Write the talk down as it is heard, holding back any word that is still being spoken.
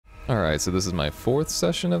Alright, so this is my 4th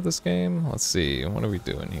session of this game. Let's see, what are we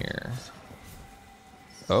doing here?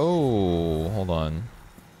 Oh, hold on.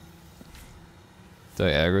 Did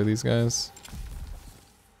I aggro these guys?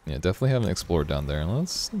 Yeah, definitely haven't explored down there.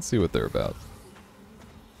 Let's see what they're about.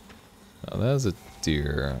 Oh, that is a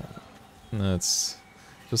deer. That's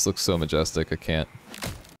just looks so majestic, I can't.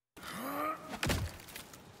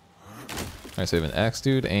 Alright, so we have an axe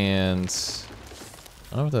dude and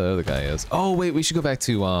I don't know what the other guy is. Oh wait, we should go back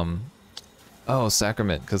to oh,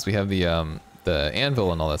 Sacrament, because we have the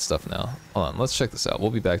anvil and all that stuff now. Hold on, let's check this out.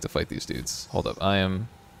 We'll be back to fight these dudes. Hold up, I am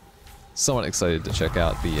somewhat excited to check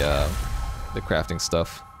out the crafting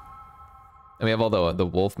stuff. And we have all the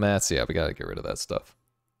wolf mats. Yeah, we gotta get rid of that stuff.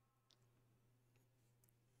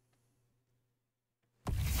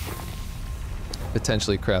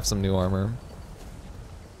 Potentially craft some new armor.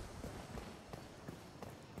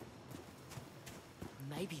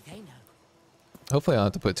 Maybe they know. Hopefully I don't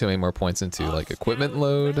have to put too many more points into like equipment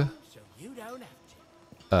load.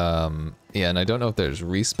 Yeah, and I don't know if there's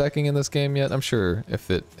respecking in this game yet. I'm sure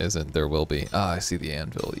if it isn't, there will be. Ah, I see the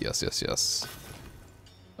anvil. Yes, yes, yes.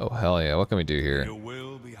 Oh, hell yeah. What can we do here? Your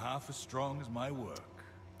will be half as strong as my work.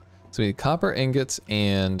 So we need copper ingots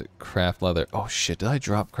and craft leather. Oh shit, did I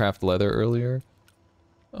drop craft leather earlier?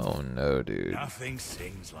 Oh no, dude. Nothing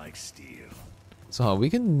sings like steel. So we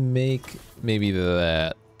can make maybe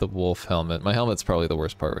the wolf helmet. My helmet's probably the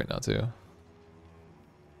worst part right now too.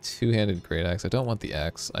 Two-handed great axe. I don't want the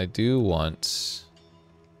axe. I do want...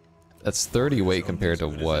 That's 30 weight compared to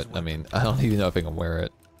what? I mean, I don't even know if I can wear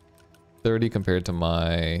it. 30 compared to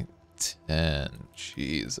my 10.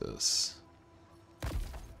 Jesus.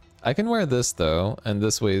 I can wear this though, and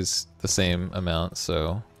this weighs the same amount,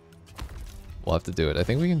 so we'll have to do it. I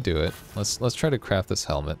think we can do it. Let's try to craft this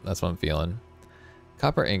helmet. That's what I'm feeling.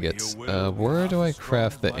 Copper ingots. Where do I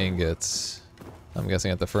craft the ingots? I'm guessing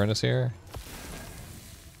at the furnace here.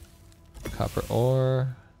 Copper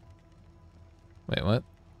ore. Wait, what?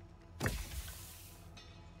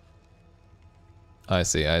 I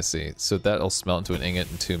see, I see. So that'll smelt into an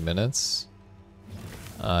ingot in 2 minutes.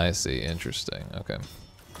 I see, interesting. Okay.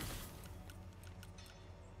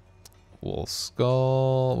 Wolf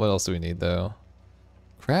skull. What else do we need though?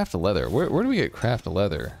 Craft leather. Where do we get craft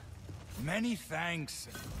leather? Many thanks.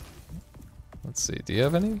 Let's see. Do you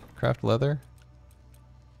have any craft leather?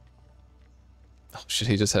 Oh shit,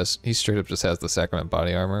 he straight up just has the Sacrament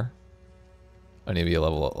body armor. I need to be a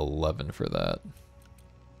level 11 for that.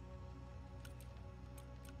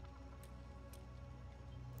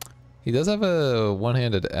 He does have a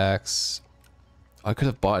one-handed axe. I could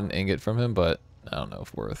have bought an ingot from him, but I don't know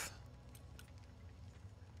if worth.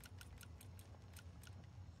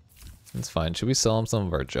 It's fine. Should we sell him some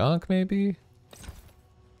of our junk, maybe?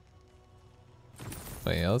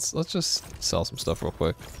 But yeah, let's just sell some stuff real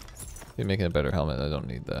quick. Be making a better helmet. I don't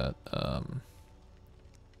need that. I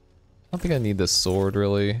don't think I need this sword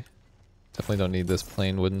really. Definitely don't need this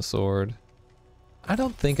plain wooden sword. I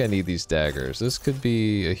don't think I need these daggers. This could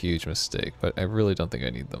be a huge mistake, but I really don't think I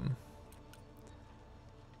need them.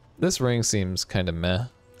 This ring seems kind of meh,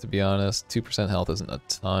 to be honest. 2% health isn't a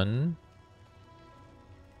ton.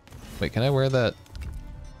 Wait, can I wear that?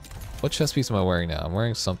 What chest piece am I wearing now? I'm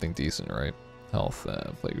wearing something decent, right? Health,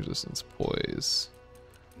 plague resistance, poise.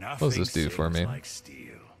 What does this do for me? Like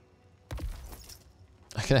steel.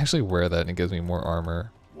 I can actually wear that and it gives me more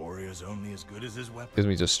armor. Warrior's only as good as his weapon. Gives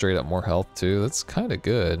me just straight up more health too. That's kind of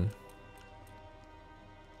good.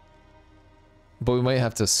 But we might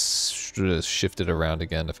have to shift it around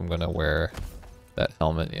again if I'm going to wear that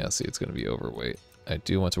helmet. Yeah, see, it's going to be overweight. I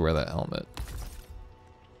do want to wear that helmet.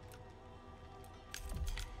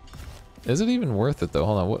 Is it even worth it though?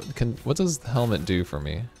 Hold on. What does the helmet do for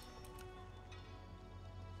me?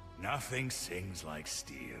 Nothing sings like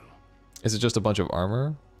steel. Is it just a bunch of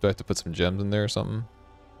armor? Do I have to put some gems in there or something?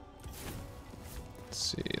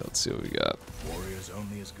 Let's see what we got. Warrior's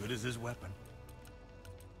only as good as his weapon.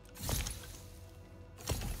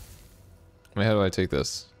 I mean, how do I take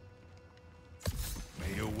this?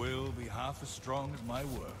 May your will be half as strong as my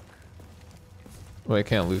work. Oh, I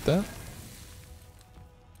can't loot that?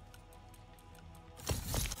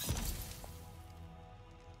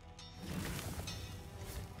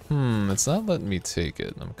 It's not letting me take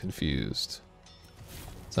it. I'm confused.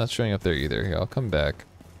 It's not showing up there either. Here, I'll come back.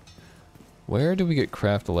 Where do we get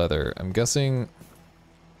craft leather? I'm guessing...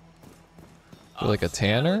 like a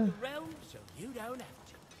tanner?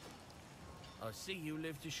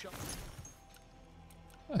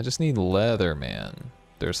 I just need leather, man.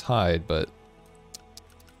 There's hide, but...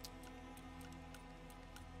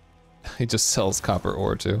 he just sells copper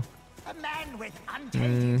ore too.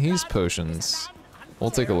 He's potions.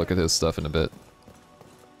 We'll take a look at his stuff in a bit.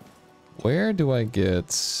 Where do I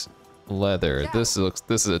get leather? This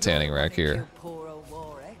is a tanning rack here. Poor old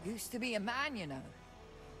Warwick used to be a man, you know.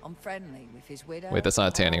 I'm friendly with his widow. Wait, that's not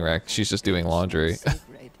a tanning rack. She's just doing laundry.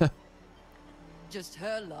 Just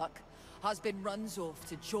her luck. Husband runs off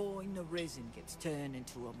to join the risen, gets turned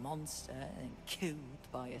into a monster and killed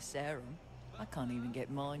by a serum. I can't even get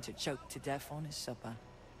mine to choke to death on his supper.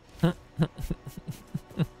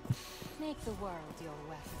 Make the world your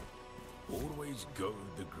weapon. Always go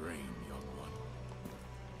with the grain, young one.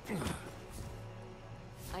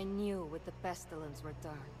 I knew with the pestilence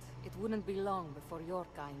returned, it wouldn't be long before your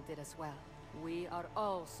kind did as well. We are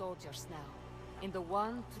all soldiers now, in the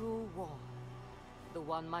one true war. The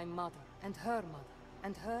one my mother and her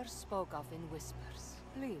her spoke of in whispers.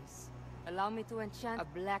 Please, allow me to enchant. A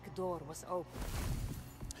black door was open.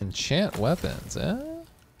 Enchant weapons, eh?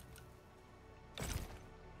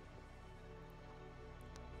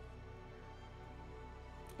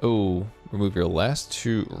 Oh, remove your last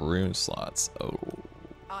 2 rune slots. Oh.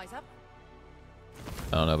 Eyes up.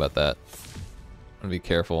 I don't know about that. I'm gonna be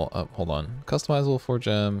careful. Oh, hold on. Customizable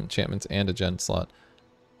 4-gem enchantments and a gen slot.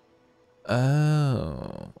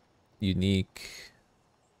 Oh. Unique.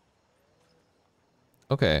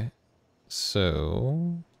 Okay.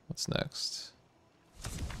 So, what's next?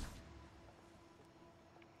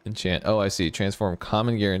 Enchant. Oh, I see. Transform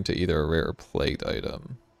common gear into either a rare or plagued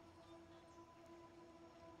item.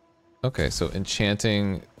 Okay, so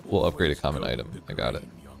enchanting will upgrade a common item. I got it.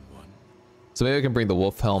 So maybe I can bring the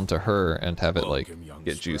wolf helm to her and have it like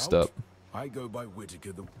get juiced up. I go by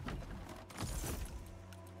Whittaker the...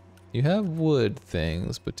 You have wood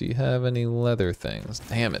things, but do you have any leather things?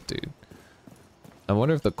 Damn it, dude. I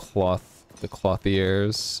wonder if the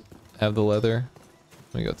clothiers have the leather.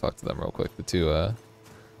 Let me go talk to them real quick. The 2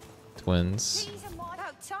 twins.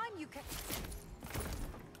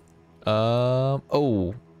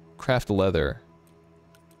 Oh, craft leather.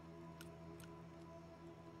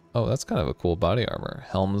 Oh, that's kind of a cool body armor.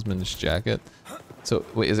 Helmsman's jacket. So,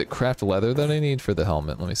 wait, is it craft leather that I need for the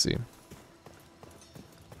helmet? Let me see.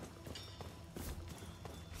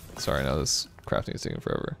 Sorry, no, this crafting is taking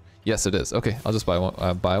forever. Yes, it is. Okay, I'll just buy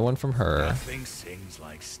one. Buy one from her. Nothing sings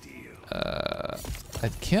like steel. I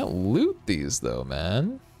can't loot these though,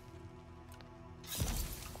 man.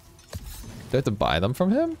 Do I have to buy them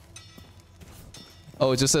from him?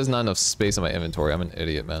 Oh, it just says not enough space in my inventory. I'm an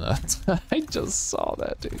idiot, man. I just saw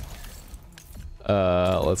that, dude.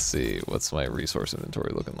 Let's see. What's my resource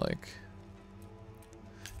inventory looking like?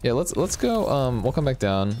 Yeah, let's go. We'll come back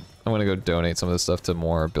down. I'm gonna go donate some of this stuff to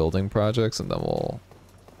more building projects, and then we'll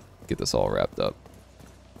get this all wrapped up.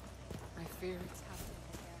 I fear it's happening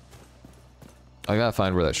again. I gotta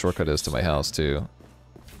find where that shortcut is to my house too.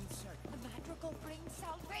 The madrigal brings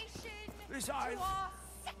salvation This to eye... our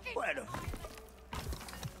second. Where the...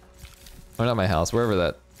 Or not my house, wherever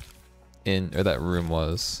that inn or that room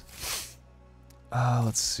was.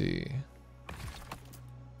 Let's see.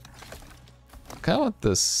 I kind of want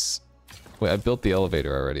this. Wait, I built the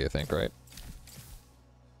elevator already, I think, right?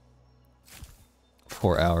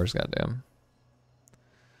 4 hours, goddamn.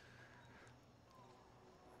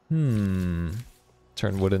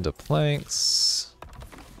 Turn wood into planks.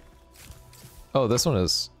 Oh, this one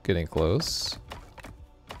is getting close.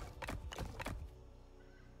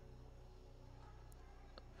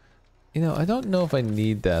 You know, I don't know if I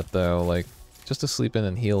need that though, like, just to sleep in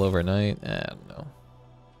and heal overnight. I don't know.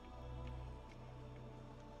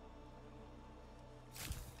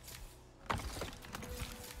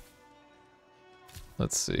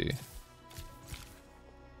 Let's see.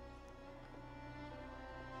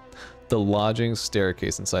 The lodging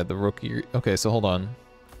staircase inside the rookie. Okay, so hold on.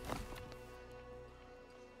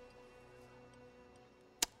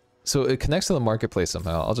 So it connects to the marketplace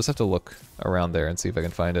somehow. I'll just have to look around there and see if I can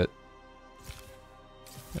find it.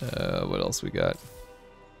 What else we got?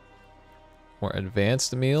 More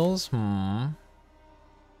advanced meals? I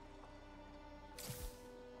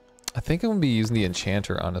think I'm gonna be using the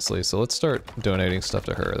enchanter, honestly, so let's start donating stuff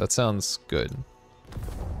to her. That sounds good.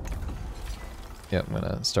 Yeah, I'm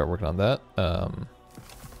gonna start working on that. I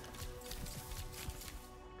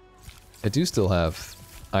do still have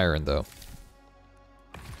iron, though.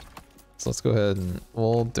 So let's go ahead and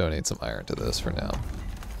we'll donate some iron to this for now.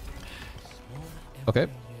 Okay.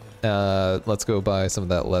 Let's go buy some of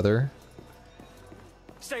that leather.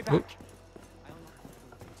 Stay back.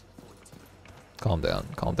 Calm down,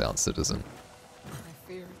 citizen. I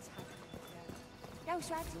fear it's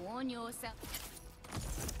happening again. Warn yourself.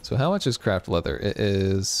 So how much is craft leather? It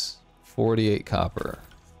is 48 copper.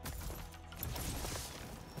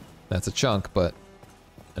 That's a chunk, but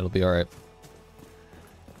it'll be alright.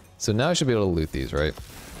 So now I should be able to loot these, right?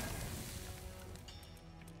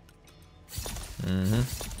 Mm-hmm.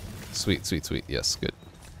 Sweet, sweet, sweet. Yes, good.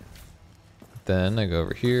 Then I go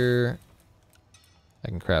over here. I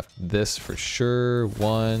can craft this for sure.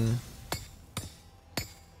 1.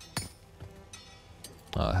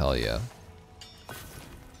 Oh, hell yeah.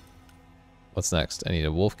 What's next? I need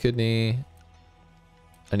a wolf kidney.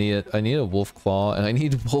 I need a wolf claw, and I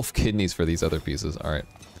need wolf kidneys for these other pieces. All right.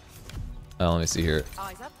 Let me see here.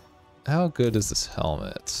 How good is this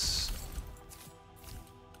helmet?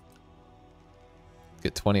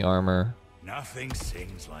 Get 20 armor. Nothing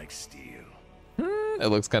sings like steel. It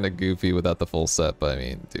looks kind of goofy without the full set, but I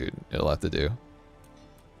mean, dude, it'll have to do.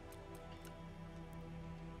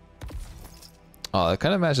 Oh, it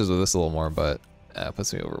kind of matches with this a little more, but it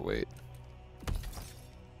puts me overweight.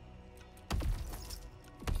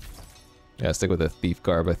 Yeah, stick with the thief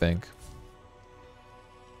garb, I think.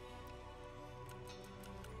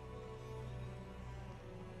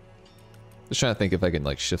 Just trying to think if I can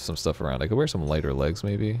like shift some stuff around. I could wear some lighter legs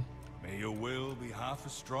maybe. May your will be half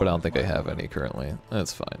as strong. But I don't think I as my have will. any currently.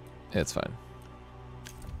 That's fine. It's fine.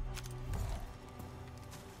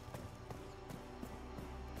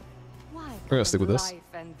 We're gonna stick with this.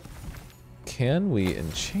 Can we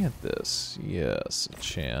enchant this? Yes,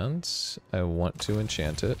 enchant. I want to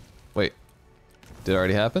enchant it. Wait, did it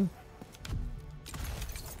already happen?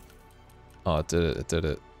 Oh, it did it. It did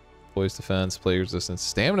it. Poise defense, plague resistance,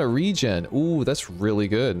 stamina regen. Ooh, that's really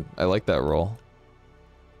good. I like that roll.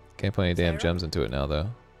 Can't put any damn gems into it now though.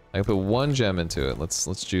 I can put 1 gem into it. Let's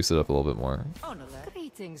juice it up a little bit more.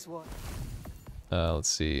 Greetings, what? Let's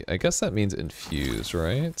see. I guess that means infuse,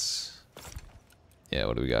 right? Yeah,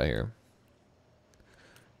 what do we got here?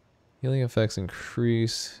 Healing effects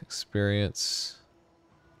increase experience.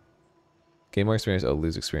 Gain more experience. Oh,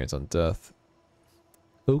 lose experience on death.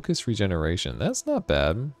 Focus regeneration. That's not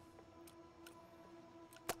bad.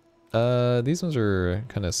 These ones are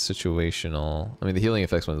kind of situational. I mean, the healing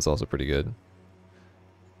effects one is also pretty good.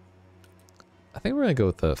 I think we're gonna go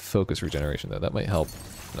with the focus regeneration though. That might help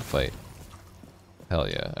in a fight. Hell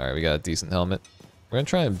yeah! All right, we got a decent helmet. We're gonna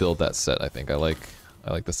try and build that set. I think I like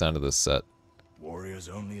the sound of this set. Warrior's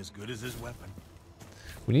only as good as his weapon.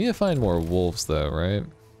 We need to find more wolves though, right?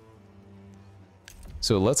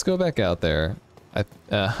 So let's go back out there. I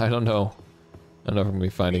don't know. I don't know if we're gonna be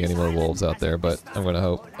finding any more wolves out there, but I'm gonna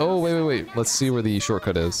hope. Oh wait! Let's see where the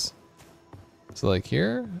shortcut is. So like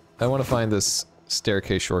here, I want to find this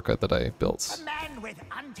staircase shortcut that I built. A man with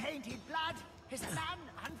untainted blood is a man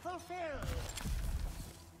unfulfilled.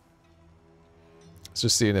 It's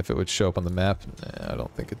just seeing if it would show up on the map. Nah, I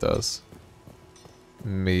don't think it does.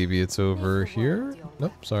 Maybe it's over here?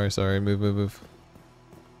 Nope, sorry, move.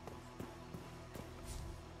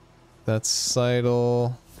 That's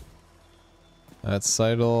Seidel. That's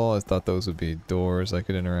Seidel. I thought those would be doors I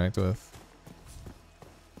could interact with.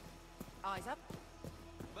 Eyes up.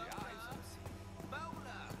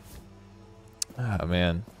 Ah,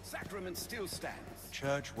 man. Sacrament still stands.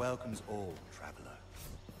 Church welcomes all, traveler.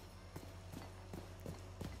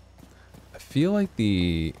 I feel like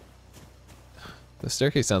the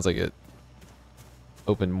staircase sounds like it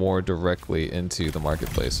opened more directly into the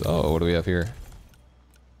marketplace. Oh, what do we have here?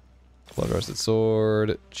 Blood rusted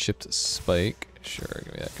sword, chipped spike. Sure,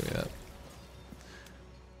 give me that.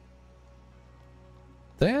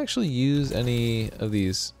 Did I actually use any of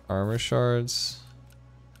these armor shards?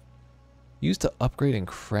 Used to upgrade and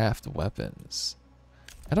craft weapons.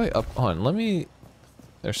 How do I up on? Let me.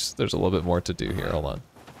 There's a little bit more to do here. Hold on.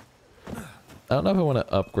 I don't know if I want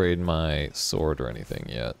to upgrade my sword or anything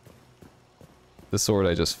yet. The sword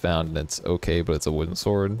I just found and it's okay, but it's a wooden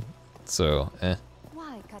sword, so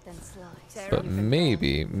Why cut and slice? But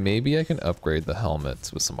maybe I can upgrade the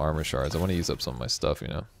helmets with some armor shards. I want to use up some of my stuff, you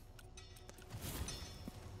know.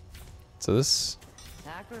 So this.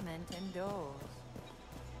 Sacrament indoors.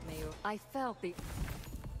 I felt the...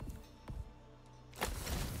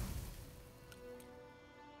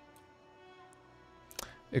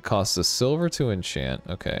 It costs a silver to enchant.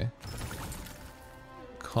 Okay.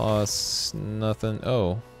 Costs nothing.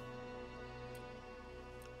 Oh.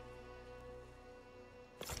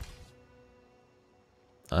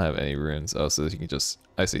 I don't have any runes. Oh, so you can just...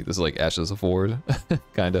 I see. This is like Ashes of Ford.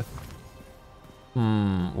 Kinda.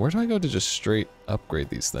 Where do I go to just straight upgrade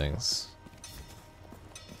these things?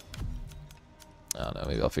 I don't know.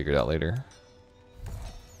 Maybe I'll figure it out later.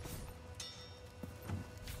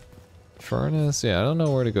 Furnace. Yeah, I don't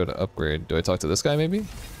know where to go to upgrade. Do I talk to this guy maybe?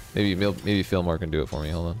 Maybe Fillmore can do it for me.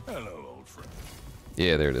 Hold on. Hello, old friend.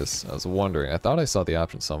 Yeah, there it is. I was wondering. I thought I saw the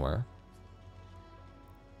option somewhere.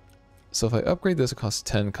 So if I upgrade this, it costs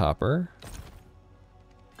 10 copper.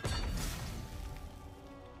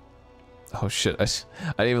 Oh shit, I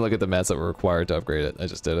didn't even look at the mats that were required to upgrade it. I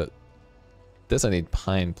just did it. This I need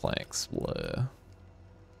pine planks. Blah.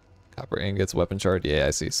 Copper ingots, weapon shard. Yeah,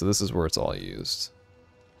 I see. So this is where it's all used.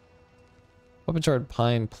 Weapon shard,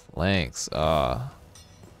 pine planks. Ah.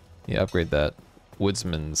 Yeah, upgrade that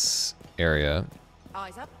woodsman's area.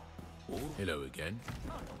 Eyes up. Hello again.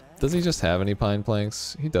 Does he just have any pine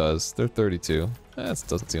planks? He does. They're 32. That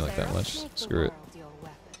doesn't seem like that much. Screw it.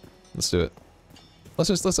 Let's do it.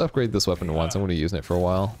 Let's upgrade this weapon once. I'm gonna be using it for a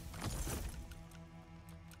while.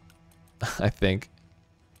 I think.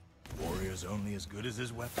 Warrior's only as good as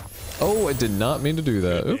his weapon. Oh, I did not mean to do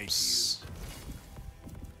that. Oops.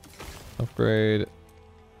 Upgrade.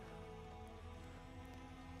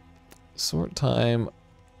 Sort time.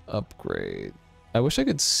 Upgrade. I wish I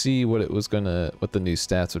could see what it was gonna, what the new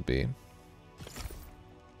stats would be.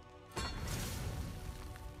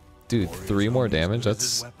 Dude, 3 more damage?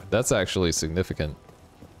 That's actually significant.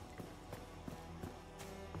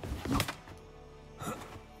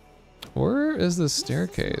 Where is the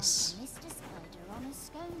staircase?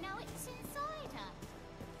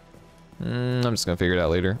 I'm just gonna figure it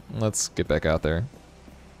out later. Let's get back out there.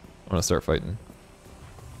 I wanna start fighting.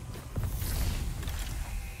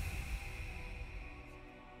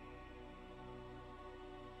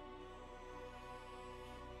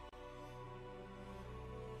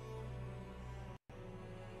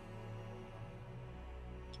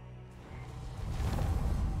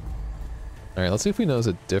 Alright, let's see if we notice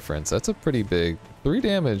a difference. That's a pretty big... 3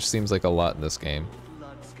 damage seems like a lot in this game.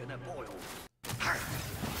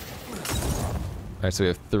 Alright, so we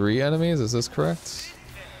have 3 enemies, is this correct?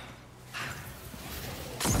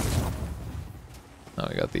 Oh,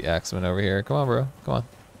 we got the axeman over here. Come on, bro. Come on.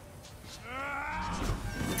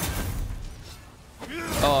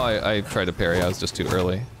 Oh, I tried to parry. I was just too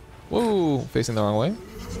early. Whoa! Facing the wrong way.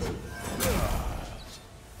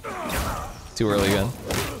 Too early again.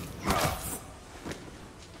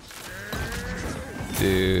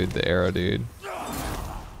 Dude, the arrow dude.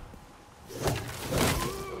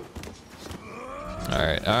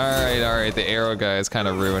 Alright, the arrow guy is kind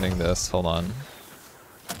of ruining this. Hold on.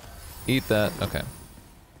 Eat that. Okay.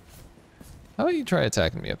 How about you try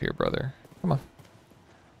attacking me up here, brother? Come on.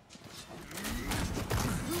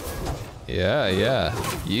 Yeah.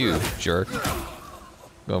 You jerk.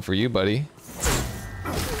 Going for you, buddy.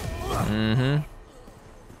 Mm-hmm.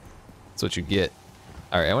 That's what you get.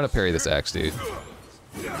 Alright, I want to parry this axe, dude.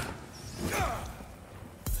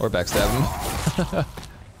 Or backstab him.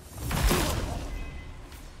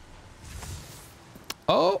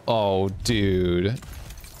 Oh, dude.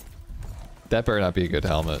 That better not be a good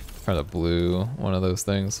helmet. Kind of blue, one of those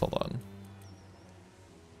things. Hold on.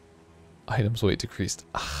 Items weight decreased.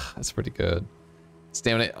 Ah, that's pretty good.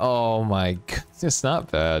 Stamina. Oh my god. It's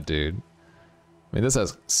not bad, dude. I mean, this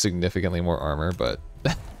has significantly more armor, but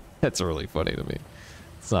that's really funny to me.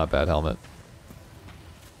 It's not a bad helmet.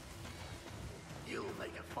 You'll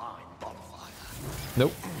make a fine bonfire.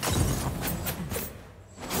 Nope.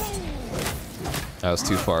 That was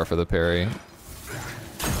too far for the parry.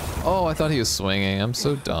 Oh, I thought he was swinging. I'm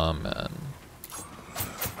so dumb, man.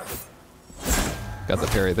 Got the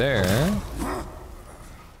parry there.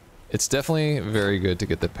 It's definitely very good to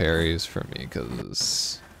get the parries for me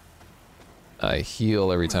because I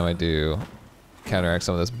heal every time I do. Counteract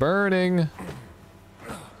some of this burning.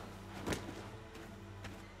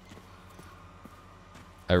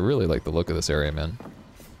 I really like the look of this area, man.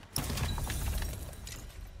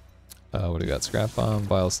 What do we got? Scrap bomb,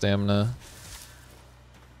 bile stamina.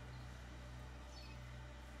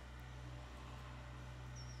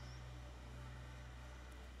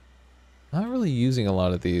 Not really using a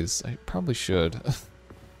lot of these. I probably should.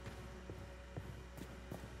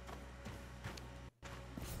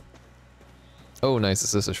 Oh, nice.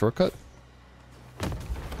 Is this a shortcut?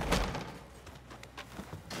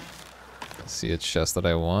 See a chest that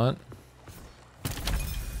I want.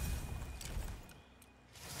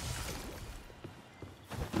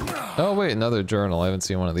 Oh wait, another journal. I haven't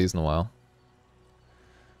seen one of these in a while.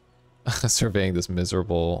 Surveying this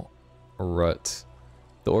miserable rut.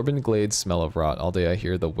 The Orban glades smell of rot. All day I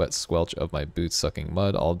hear the wet squelch of my boots sucking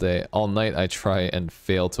mud. All night I try and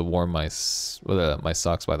fail to warm my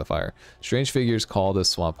socks by the fire. Strange figures call this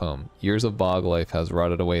swamp home. Years of bog life has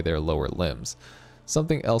rotted away their lower limbs.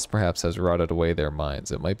 Something else perhaps has rotted away their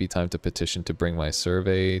minds. It might be time to petition to bring my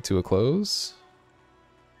survey to a close.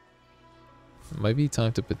 It might be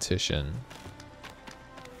time to petition.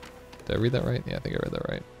 Did I read that right? Yeah, I think I read that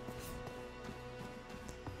right.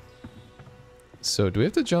 So do we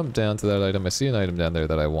have to jump down to that item? I see an item down there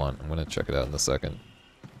that I want. I'm going to check it out in a second.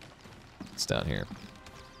 It's down here.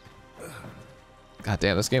 God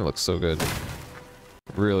damn, this game looks so good.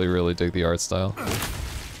 Really, really dig the art style.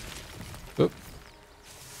 Oop.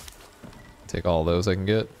 Take all those I can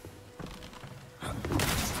get.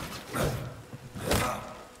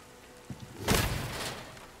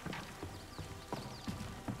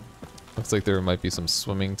 Looks like there might be some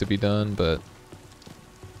swimming to be done, but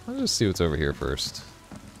I'll just see what's over here first.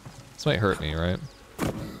 This might hurt me, right?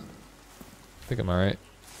 I think I'm alright.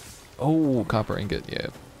 Oh, copper ingot, yeah.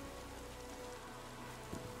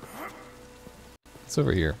 It's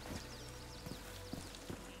over here.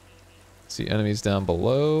 See enemies down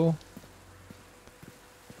below.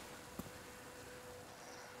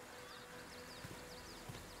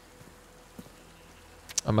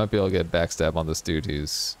 I might be able to get backstab on this dude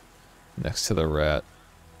who's next to the rat.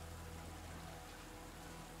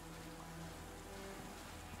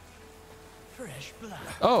 Fresh blood.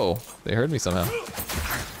 Oh, they heard me somehow.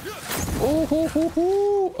 Oh, ho, ho,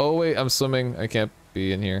 ho. Oh wait, I'm swimming. I can't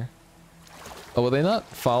be in here. Oh, will they not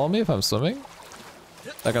follow me if I'm swimming?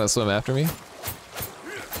 Not gonna swim after me?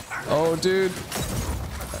 Oh, dude.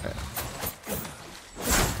 Right.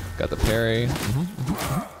 Got the parry.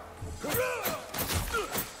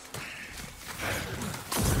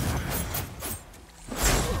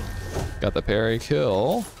 Got the parry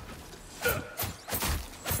kill.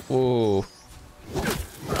 Ooh.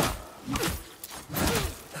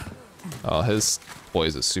 Oh, his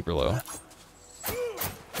poise is super low.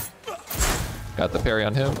 Got the parry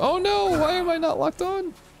on him. Oh no, why am I not locked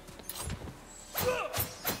on?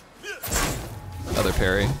 Another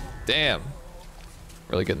parry. Damn.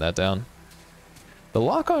 Really getting that down. The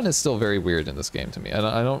lock-on is still very weird in this game to me.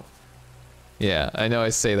 I don't... Yeah, I know I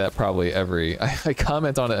say that probably every... I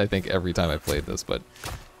comment on it, I think, every time I played this, but...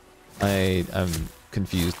 I'm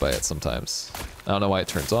confused by it sometimes. I don't know why it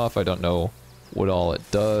turns off. I don't know what all it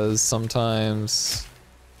does sometimes.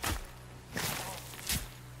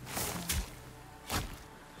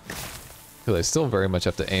 Because I still very much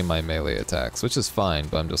have to aim my melee attacks, which is fine,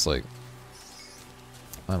 but I'm just like...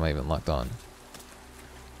 Why am I even locked on?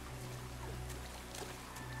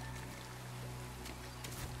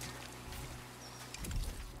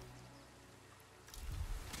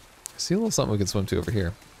 See a little something we can swim to over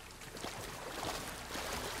here.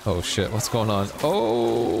 Oh shit, what's going on?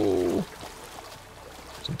 Oh!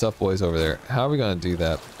 Some tough boys over there. How are we gonna do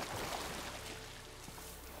that?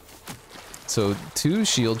 So, 2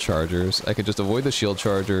 shield chargers. I could just avoid the shield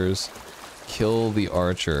chargers, kill the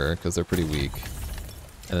archer, because they're pretty weak.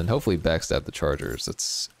 And then hopefully backstab the chargers.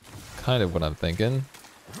 That's kind of what I'm thinking.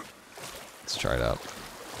 Let's try it out.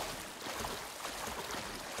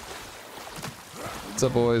 What's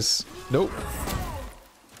up, boys? Nope.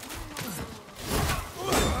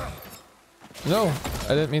 No, I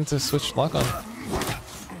didn't mean to switch lock on.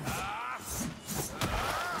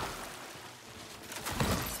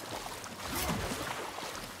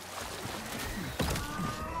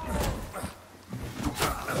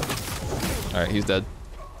 Alright, he's dead.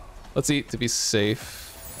 Let's eat to be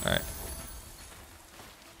safe. Alright.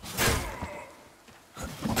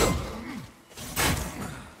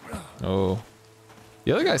 Oh.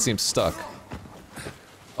 The other guy seems stuck.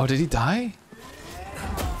 Oh, did he die?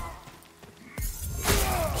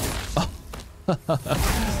 Oh.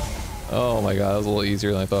 Oh my god, that was a little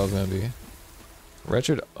easier than I thought it was gonna be.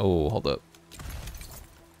 Wretched. Oh, hold up.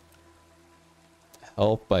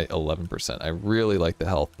 Health by 11%. I really like the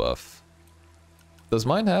health buff. Does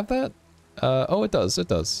mine have that? Oh, it does. It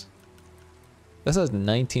does. This has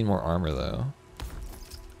 19 more armor, though.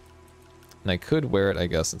 And I could wear it, I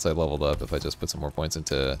guess, since I leveled up. If I just put some more points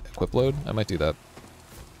into equip load, I might do that.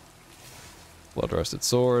 Blood-rusted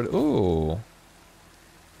sword. Ooh.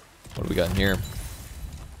 What do we got in here?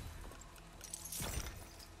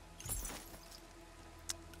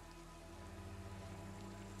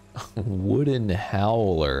 Wooden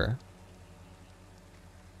howler.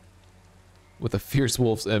 With a fierce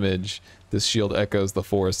wolf's image, this shield echoes the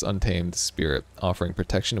forest's untamed spirit, offering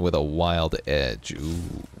protection with a wild edge.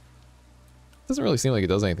 Ooh. Doesn't really seem like it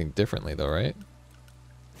does anything differently though, right?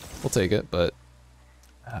 We'll take it, but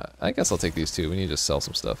I guess I'll take these two. We need to just sell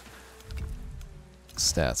some stuff.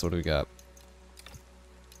 Stats, what do we got?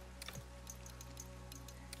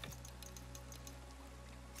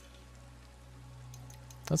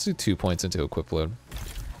 Let's do 2 points into equip load.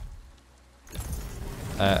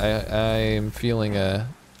 I'm feeling a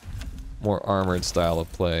more armored style of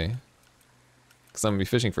play. Because I'm going to be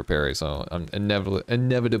fishing for parry, so I'm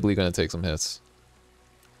inevitably going to take some hits.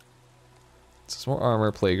 It's more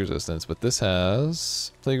armor, plague resistance, but this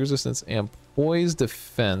has plague resistance and poise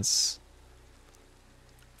defense.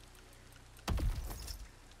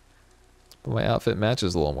 But my outfit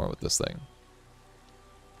matches a little more with this thing.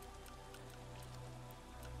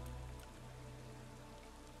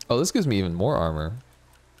 Oh, this gives me even more armor.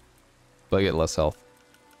 But I get less health.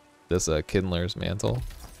 This Kindler's Mantle.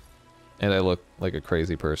 And I look like a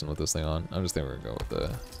crazy person with this thing on. I'm just thinking we're gonna go with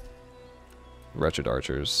the Wretched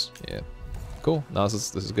Archers. Yeah. Cool. No,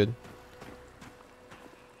 this is good.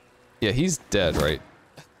 Yeah, he's dead, right?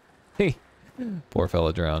 Hey. Poor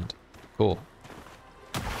fella drowned. Cool.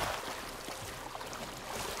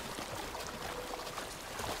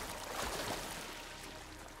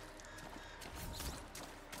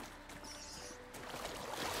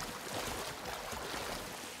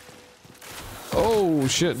 Oh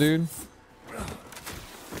shit, dude.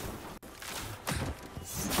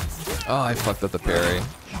 Oh, I fucked up the parry.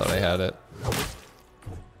 Thought I had it.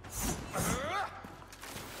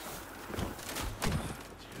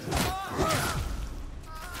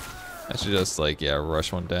 I should just like, yeah,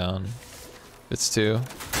 rush one down. It's two.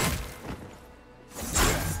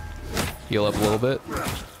 Heal up a little bit.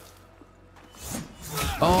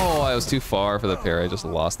 Oh, I was too far for the parry. I just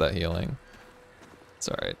lost that healing. It's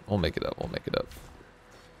alright. We'll make it up. We'll make it up.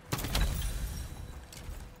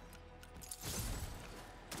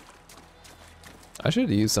 I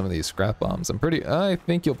should use some of these scrap bombs. I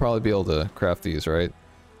think you'll probably be able to craft these, right?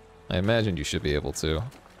 I imagine you should be able to.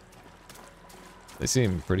 They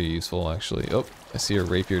seem pretty useful, actually. Oh, I see a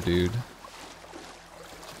rapier dude.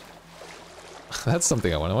 That's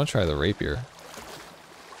something I want. I want to try the rapier.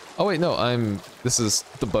 Oh wait, no, this is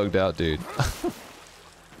the bugged out dude.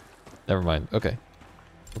 Never mind. Okay.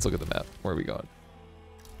 Let's look at the map. Where are we going?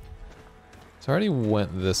 So I already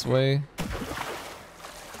went this way.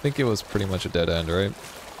 I think it was pretty much a dead end, right?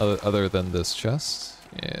 Other than this chest?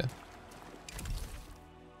 Yeah.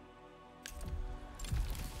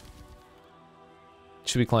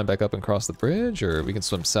 Should we climb back up and cross the bridge, or we can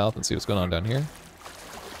swim south and see what's going on down here?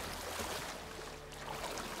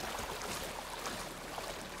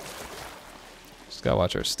 Just gotta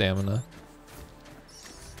watch our stamina.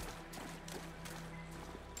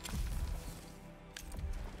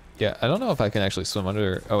 Yeah, I don't know if I can actually swim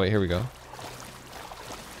under... Oh wait, here we go.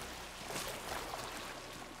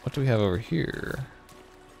 What do we have over here?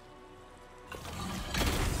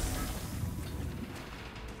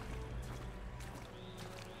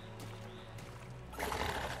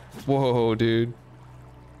 Whoa, dude.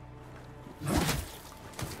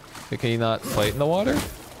 Hey, can you not fight in the water?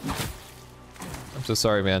 I'm so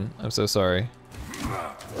sorry, man. I'm so sorry.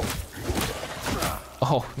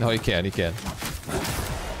 Oh, no, he can, he can.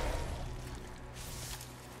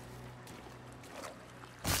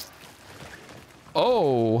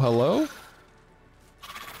 Oh, hello?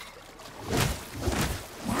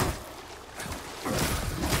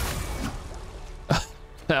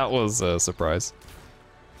 That was a surprise.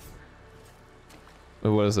 Wait,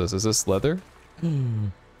 what is this? Is this leather?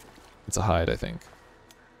 It's a hide, I think.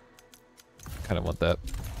 Kind of want that.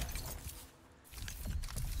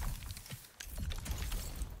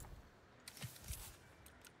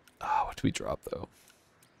 Ah, what do we drop though?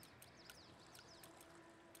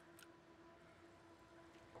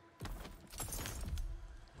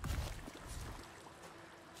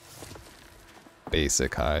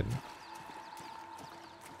 Basic hide.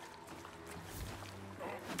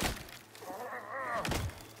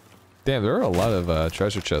 Damn, there are a lot of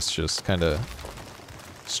treasure chests just kind of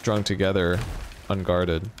strung together,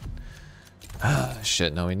 unguarded. Ah,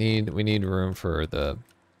 shit. No, we need room for the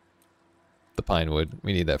pine wood.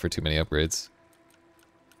 We need that for too many upgrades.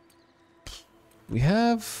 We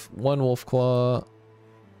have one wolf claw.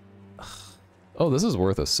 Oh, this is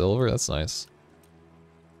worth a silver. That's nice.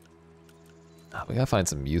 We gotta find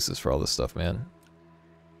some uses for all this stuff, man.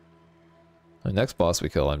 The next boss we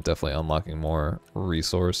kill, I'm definitely unlocking more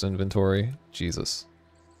resource inventory. Jesus.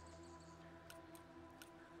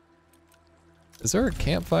 Is there a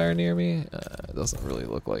campfire near me? It doesn't really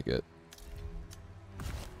look like it.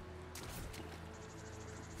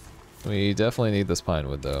 We definitely need this pine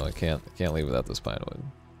wood, though. I can't leave without this pine wood.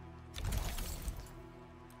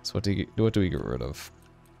 So what do we get rid of?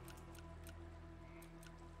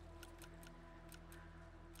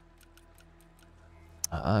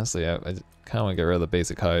 Honestly, I kind of want to get rid of the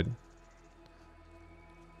basic hide.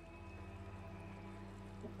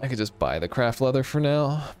 I could just buy the craft leather for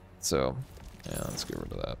now. So, yeah, let's get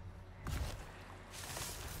rid of that.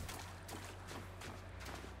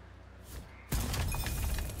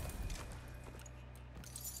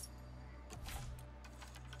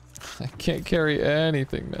 I can't carry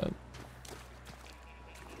anything, man.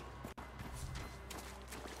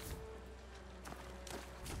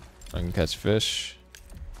 I can catch fish.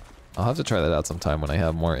 I'll have to try that out sometime when I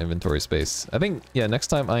have more inventory space. I think, yeah, next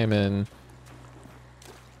time I am in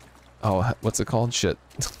Oh, what's it called? Shit.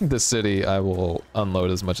 The city, I will unload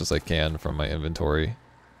as much as I can from my inventory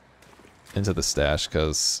into the stash,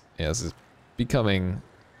 because, yeah, this is becoming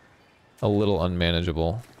a little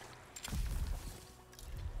unmanageable.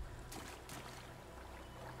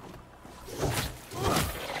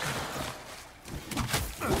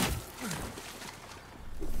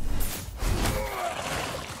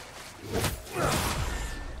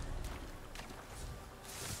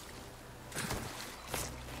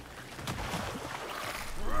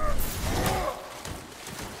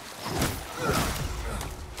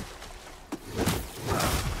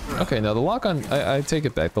 Okay, now the lock-on, I take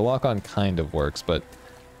it back. The lock-on kind of works, but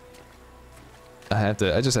I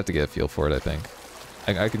just have to get a feel for it, I think.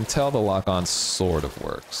 I can tell the lock-on sort of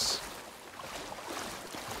works.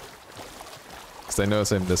 Because I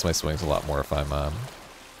notice I miss my swings a lot more if I'm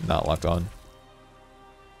not locked on.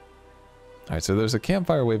 Alright, so there's a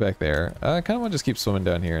campfire way back there. I kind of want to just keep swimming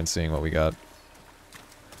down here and seeing what we got.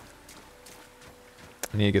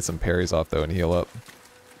 I need to get some parries off, though, and heal up.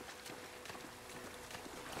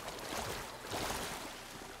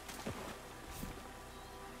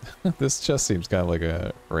 This chest seems kind of like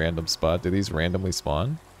a random spot. Do these randomly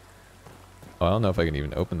spawn? Oh, I don't know if I can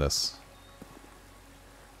even open this.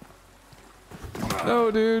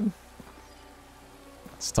 No, dude!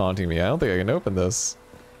 It's taunting me. I don't think I can open this.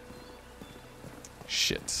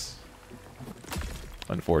 Shit.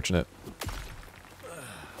 Unfortunate.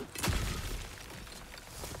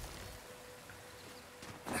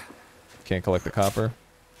 Can't collect the copper.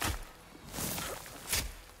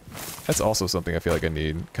 That's also something I feel like I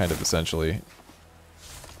need, kind of essentially.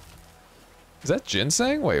 Is that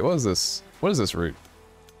ginseng? Wait, what is this? What is this root?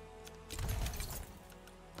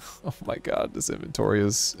 Oh my god, this inventory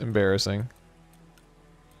is embarrassing.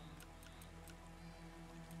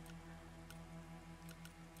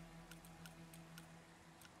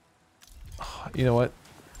 Oh, you know what?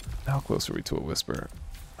 How close are we to a whisper?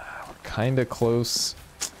 We're kinda close.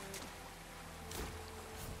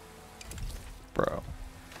 Bro.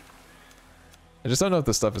 I just don't know if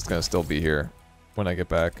this stuff is gonna still be here when I get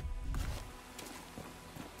back.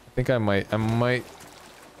 I think I might,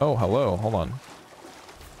 oh, hello, hold on.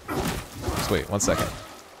 Just wait, 1 second.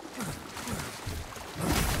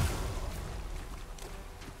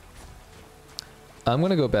 I'm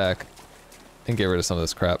gonna go back and get rid of some of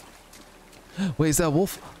this crap. Wait, is that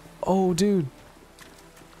wolf? Oh, dude.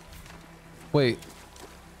 Wait.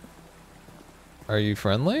 Are you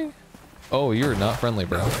friendly? Oh, you're not friendly,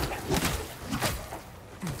 bro.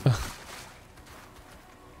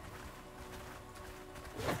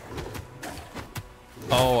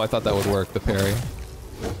 Oh, I thought that would work, the parry.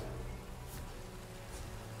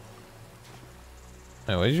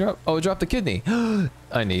 Oh, what did you drop? Oh, it dropped the kidney.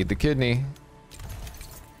 I need the kidney.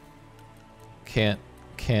 Can't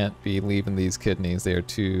be leaving these kidneys. They are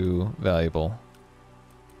too valuable.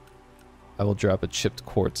 I will drop a chipped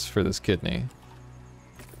quartz for this kidney.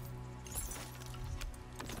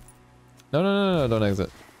 No, don't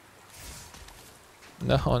exit.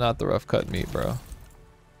 No, not the rough cut meat, bro.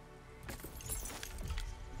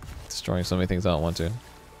 Destroying so many things I don't want to.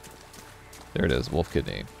 There it is, wolf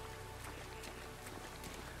kidney.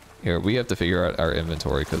 Here, we have to figure out our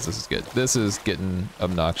inventory because this is getting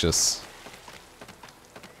obnoxious.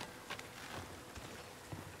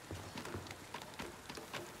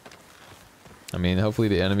 I mean, hopefully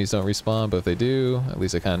the enemies don't respawn, but if they do, at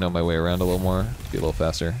least I kind of know my way around a little more. Be a little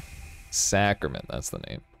faster. Sacrament, that's the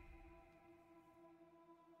name.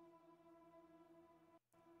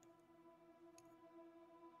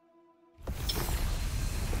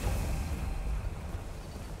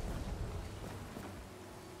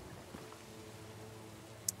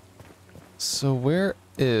 So where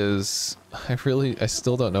is... I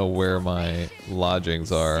still don't know where my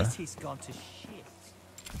lodgings are. City's gone to shit.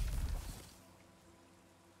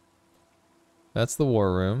 That's the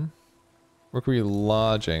war room. Where could be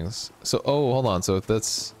lodgings? So, oh, hold on. So if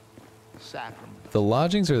that's... Sacrament. The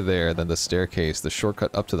lodgings are there, then the staircase, the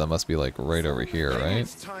shortcut up to them must be like right over here, right?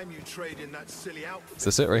 It's time you trade in that silly outfit. Is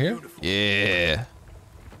this it right here? Yeah!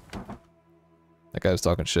 That guy was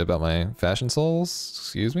talking shit about my fashion souls?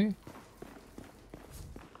 Excuse me?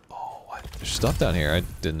 Oh, what? There's stuff down here I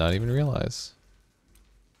did not even realize.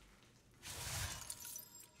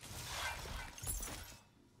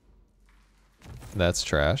 That's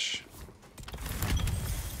trash.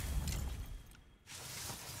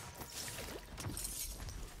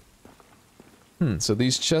 So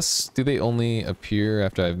these chests, do they only appear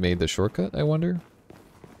after I've made the shortcut, I wonder?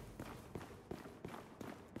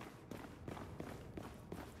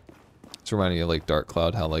 It's reminding me of like Dark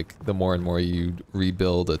Cloud, how like the more and more you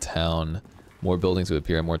rebuild a town, more buildings would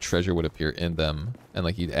appear and more treasure would appear in them. And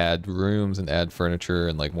like you'd add rooms and add furniture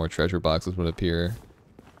and like more treasure boxes would appear.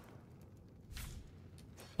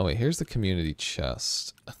 Oh wait, here's the community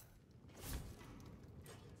chest.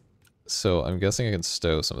 So I'm guessing I can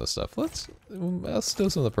stow some of the stuff. I'll stow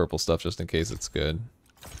some of the purple stuff just in case it's good.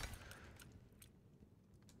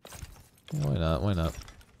 Why not? Why not?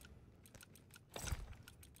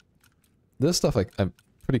 This stuff, I'm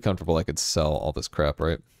pretty comfortable I could sell all this crap,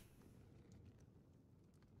 right?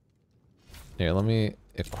 Here, let me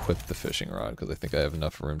equip the fishing rod, because I think I have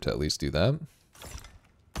enough room to at least do that.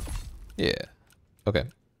 Yeah. Okay.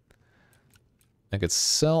 I could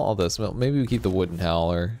sell all this. Well, maybe we keep the wooden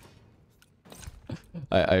howler.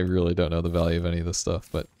 I really don't know the value of any of this stuff,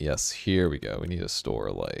 but yes, here we go. We need to store,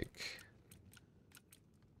 like,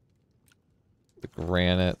 the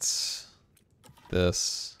granite,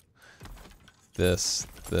 this.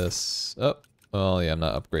 Oh, well, yeah, I'm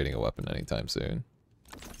not upgrading a weapon anytime soon.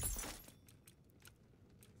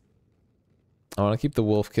 I want to keep the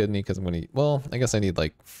wolf kidney because I'm going to... Well, I guess I need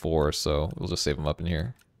like 4, so we'll just save them up in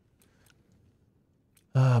here.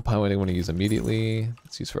 Pine White I want to use immediately.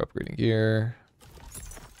 Let's use for upgrading gear.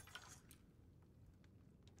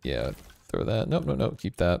 Yeah, throw that. Nope, nope, nope.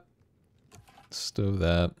 Keep that. Stow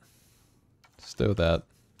that. Stow that.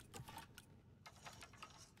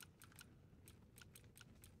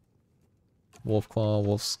 Wolf claw,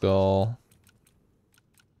 wolf skull.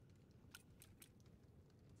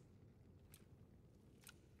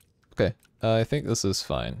 Okay, I think this is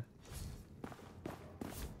fine.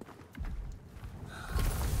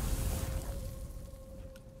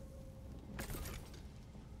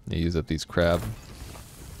 Use up these crab.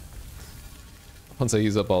 Once I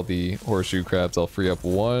use up all the horseshoe crabs, I'll free up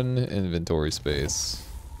 1 inventory space.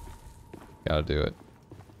 Gotta do it.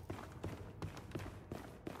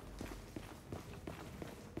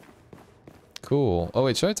 Cool. Oh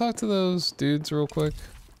wait, should I talk to those dudes real quick?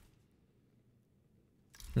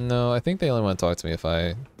 No, I think they only want to talk to me if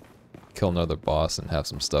I kill another boss and have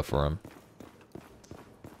some stuff for them.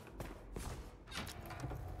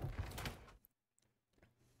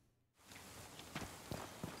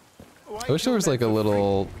 I wish there was like a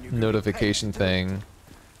little notification thing,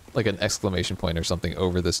 like an exclamation point or something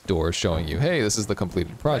over this door showing you, hey, this is the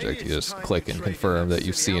completed project. You just click and confirm that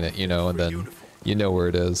you've seen it, you know, and then you know where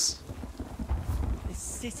it is. This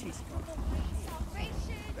city's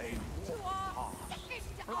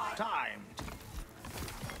time.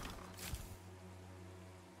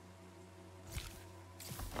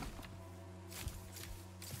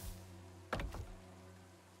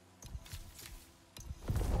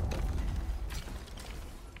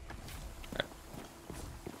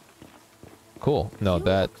 Cool. No,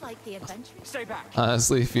 that Stay back.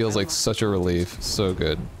 honestly feels like such a relief. So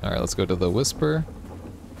good. Alright, let's go to the Whisper.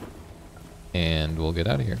 And we'll get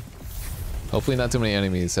out of here. Hopefully not too many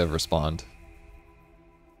enemies have respawned.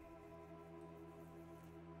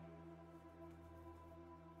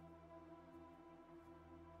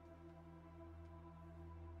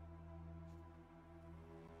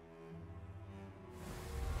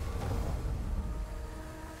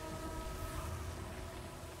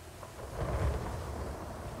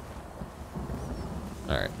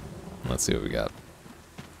 Alright, let's see what we got.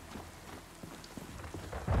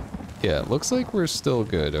 Yeah, it looks like we're still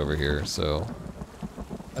good over here, so...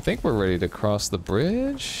 I think we're ready to cross the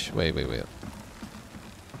bridge? Wait. Let's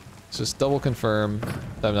just double confirm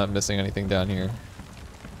that I'm not missing anything down here.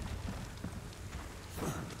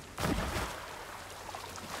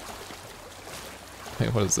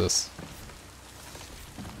 Wait, what is this?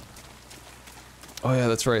 Oh yeah,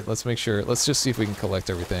 that's right, let's make sure. Let's just see if we can collect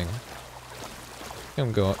everything. I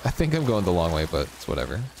think I'm going the long way, but it's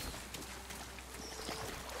whatever.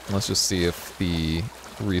 Let's just see if the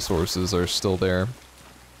resources are still there.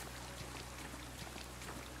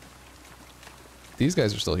 These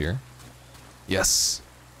guys are still here. Yes!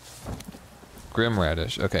 Grim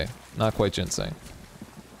radish. Okay, not quite ginseng.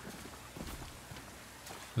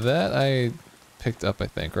 That I picked up, I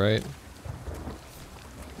think, right?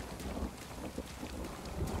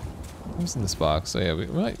 What's in this box? So yeah, we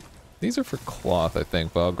might... These are for cloth, I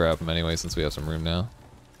think, but I'll grab them anyway since we have some room now.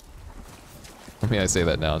 I mean, I say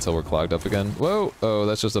that now until we're clogged up again. Whoa! Oh,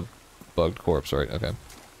 that's just a bugged corpse, right? Okay.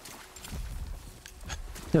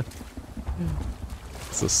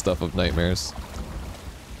 It's the stuff of nightmares.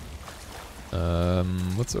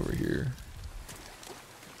 What's over here?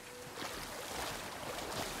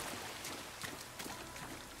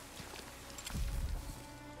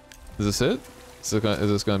 Is this it? Is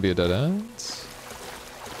this gonna be a dead end?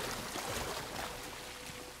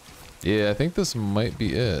 Yeah, I think this might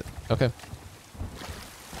be it. Okay.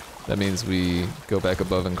 That means we go back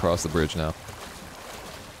above and cross the bridge now.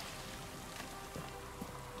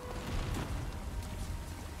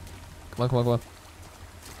 Come on, come on, come on.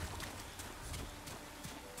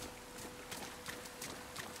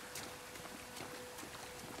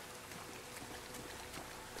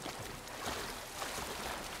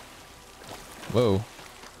 Whoa.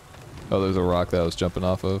 Oh, there's a rock that I was jumping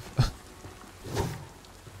off of.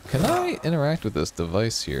 Can I interact with this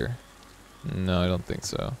device here? No, I don't think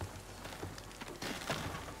so.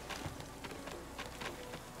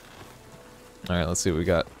 Alright, let's see what we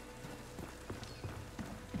got.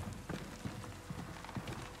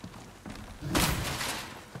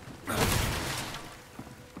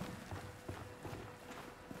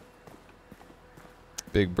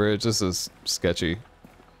 Big bridge, this is sketchy.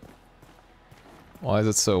 Why is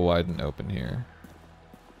it so wide and open here?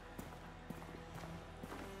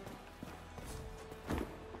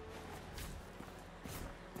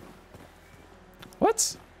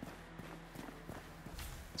 What?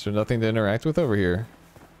 Is there nothing to interact with over here?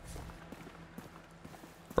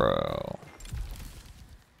 Bro.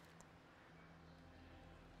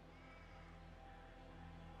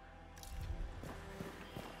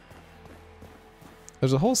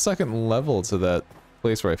 There's a whole second level to that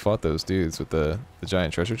place where I fought those dudes with the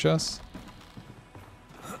giant treasure chests.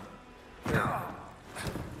 I'm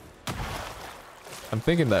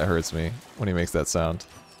thinking that hurts me when he makes that sound.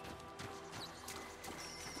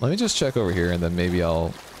 Let me just check over here and then maybe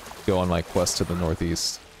I'll go on my quest to the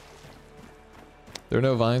northeast. There are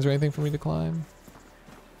no vines or anything for me to climb?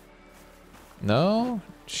 No?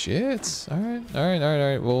 Shit. Alright, alright,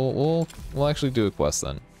 alright, alright. We'll actually do a quest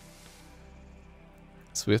then.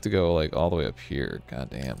 So we have to go like all the way up here.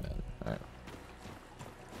 God damn, man. Alright.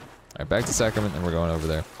 Alright, back to Sacrament and we're going over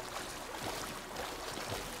there.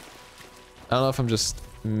 I don't know if I'm just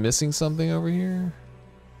missing something over here.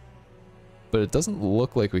 But it doesn't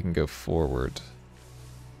look like we can go forward.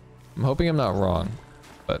 I'm hoping I'm not wrong,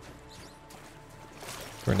 but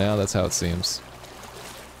for now that's how it seems.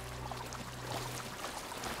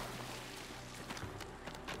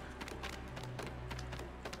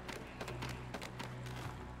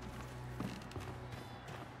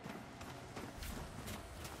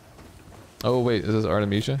 Oh wait, is this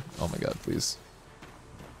Artemisia? Oh my god, please.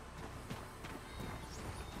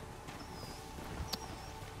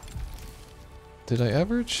 Did I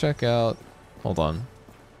ever check out... Hold on.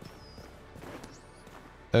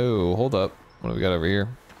 Oh, hold up. What do we got over here?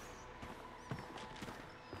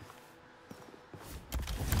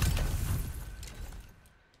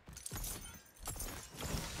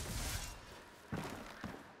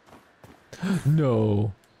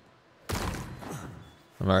 No.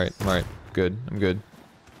 I'm alright, I'm alright. Good, I'm good.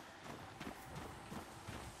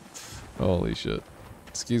 Holy shit.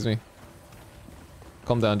 Excuse me.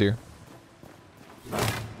 Calm down, dear.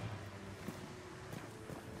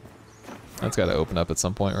 That's gotta open up at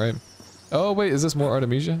some point, right? Oh wait, is this more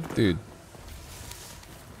Artemisia? Dude.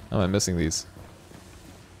 How am I missing these?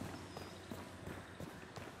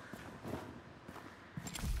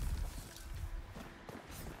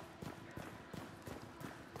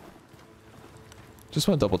 Just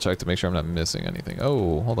want to double check to make sure I'm not missing anything.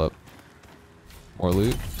 Oh, hold up. More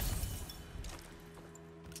loot.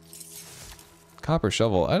 Copper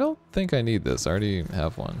shovel. I don't think I need this. I already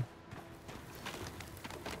have one.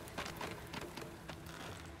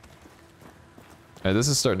 Alright, this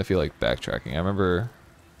is starting to feel like backtracking. I remember,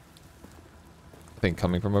 I think,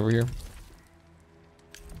 coming from over here.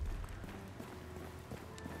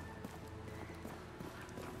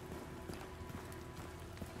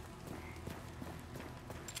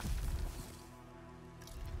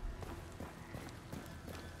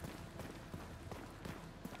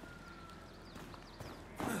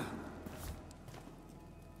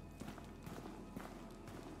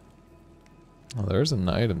 Oh, there's an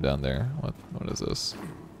item down there. What is this?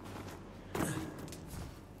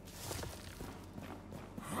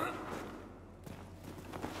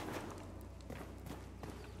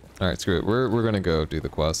 Alright, screw it. We're gonna go do the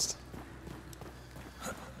quest.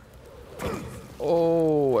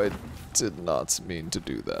 Oh, I did not mean to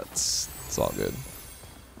do that. It's all good.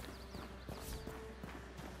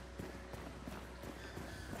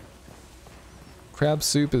 Crab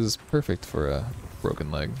soup is perfect for a broken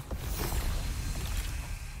leg.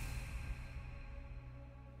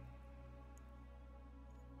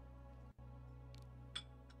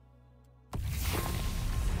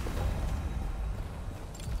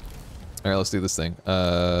 Alright, let's do this thing.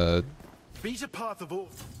 Beat a path of all.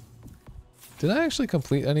 Did I actually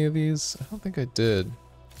complete any of these? I don't think I did.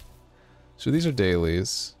 So these are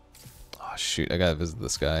dailies. Oh shoot, I gotta visit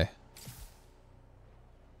this guy.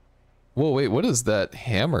 Whoa, wait, what is that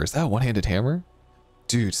hammer? Is that a one-handed hammer?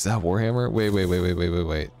 Dude, is that Warhammer?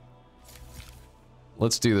 Wait.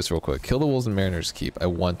 Let's do this real quick. Kill the wolves in Mariner's Keep. I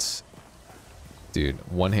want... Dude,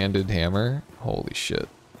 one-handed hammer? Holy shit.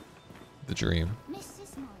 The dream.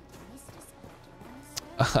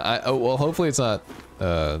 Oh, well, hopefully it's not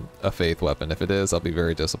a faith weapon. If it is, I'll be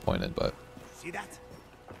very disappointed, but... See that?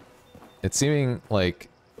 It's seeming like...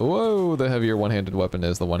 Whoa, the heavier one-handed weapon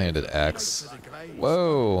is the one-handed axe.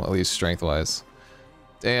 Whoa, at least strength-wise.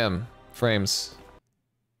 Damn, frames.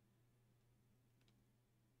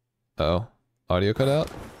 Uh oh, audio cut out?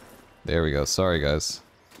 There we go, sorry guys.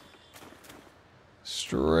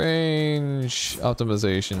 Strange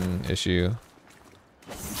optimization issue.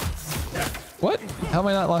 What? How am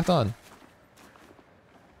I not locked on?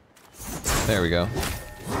 There we go.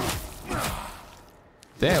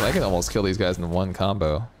 Damn, I can almost kill these guys in one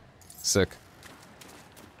combo. Sick.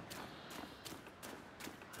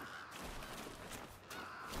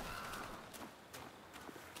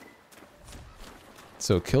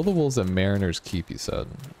 So kill the wolves at Mariner's Keep, you said.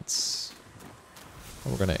 That's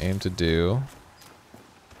what we're gonna aim to do.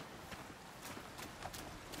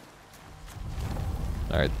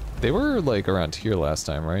 Alright, they were like around here last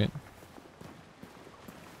time, right?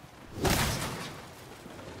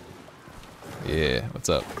 Yeah, what's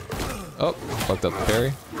up? Oh, fucked up the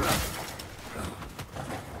parry.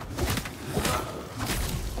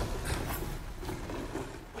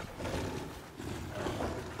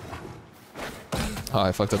 Oh,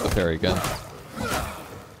 I fucked up the parry again.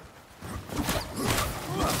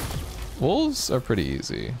 Wolves are pretty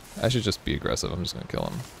easy. I should just be aggressive. I'm just gonna kill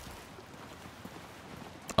them.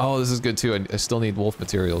 Oh, this is good too. I still need wolf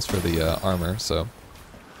materials for the armor, so...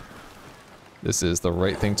 This is the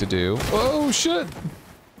right thing to do. Oh, shit!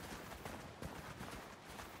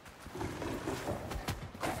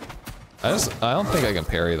 I don't think I can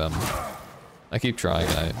parry them. I keep trying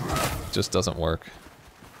and it just doesn't work.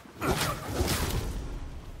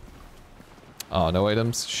 Oh, no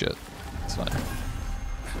items? Shit. It's fine.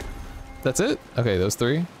 That's it? Okay, those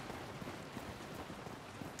three?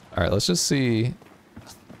 Alright, let's just see.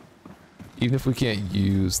 Even if we can't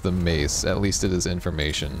use the mace, at least it is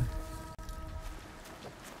information.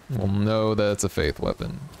 We'll know that it's a faith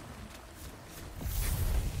weapon.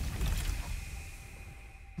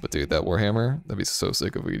 But dude, that Warhammer, that'd be so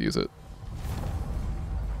sick if we could use it.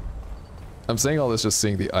 I'm saying all this just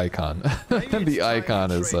seeing the icon. The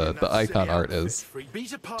icon is, the icon art is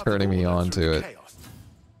turning me on to it.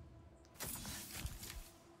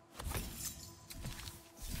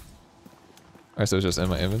 Alright, so it's just in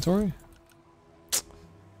my inventory?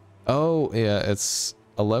 Oh, yeah, it's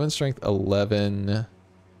 11 strength, 11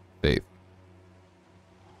 faith.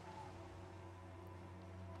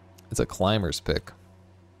 It's a climber's pick.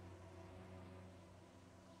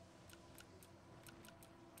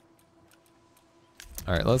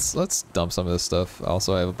 Alright, let's dump some of this stuff.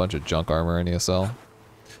 Also, I have a bunch of junk armor in ESL.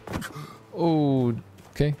 Oh,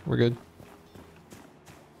 okay, we're good.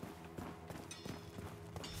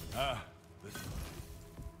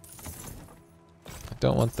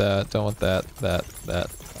 Don't want that, don't want that, that.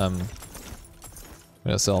 I'm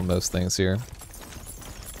gonna sell most things here.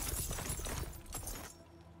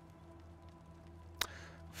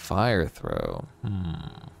 Fire throw. I'm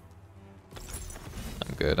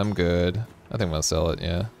good. I think I'm gonna sell it,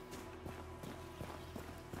 yeah.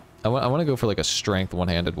 I want to go for like a strength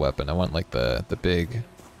one-handed weapon. I want like the big,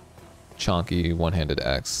 chonky one-handed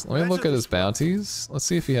axe. Let me look at his bounties. Let's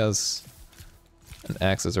see if he has an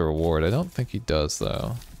axe as a reward. I don't think he does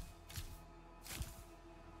though.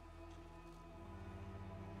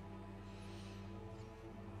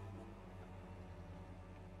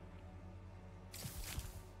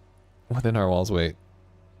 Within our walls, wait.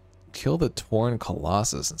 Kill the torn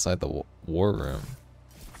Colossus inside the war room.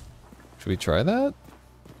 Should we try that?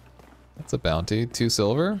 That's a bounty. 2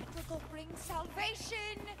 silver. Bring salvation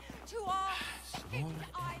to our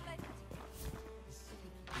island.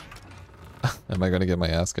 Am I gonna get my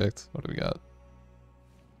ass kicked? What do we got?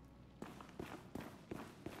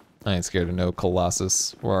 I ain't scared of no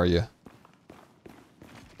Colossus. Where are you?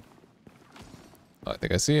 Oh, I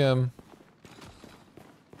think I see him.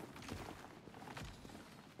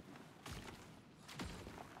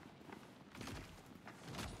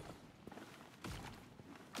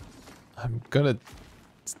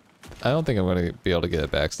 I don't think I'm gonna be able to get a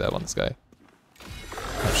backstab on this guy.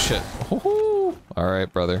 Oh shit.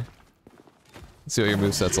 Alright, brother. Let's see what your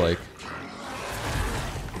moveset's like.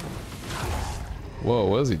 Whoa,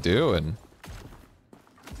 what is he doing?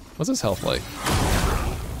 What's his health like?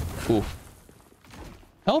 Ooh.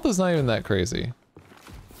 Health is not even that crazy.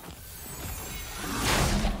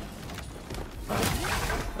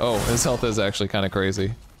 Oh, his health is actually kind of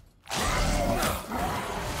crazy.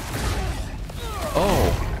 Oh!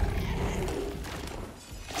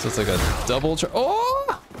 So it's like a double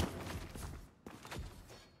oh!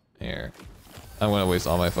 Here. I'm gonna waste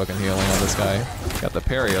all my fucking healing on this guy. Got the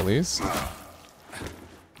parry at least.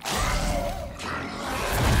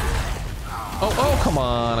 Oh, come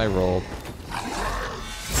on, I rolled.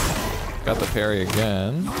 Got the parry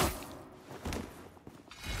again.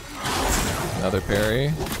 Another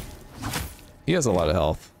parry. He has a lot of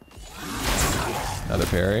health. Another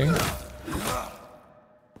parry.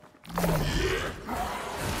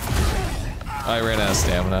 I ran out of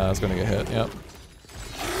stamina, I was gonna get hit, yep.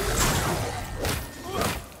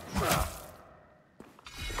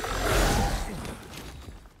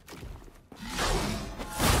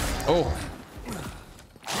 Oh!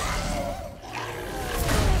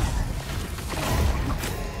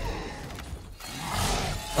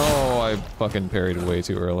 Oh, I fucking parried way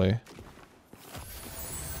too early.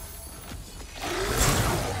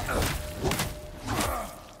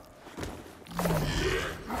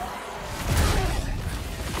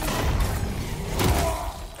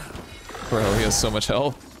 Bro, he has so much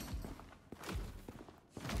health.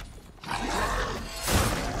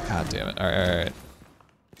 God damn it. Alright.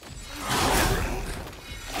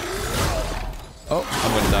 Oh,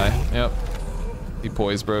 I'm gonna die. Yep. He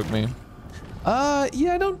poise broke me.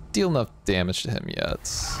 Yeah, I don't deal enough damage to him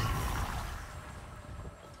yet.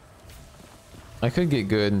 I could get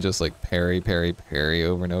good and just like parry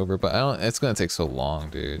over and over, but I don't, it's gonna take so long,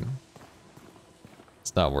 dude.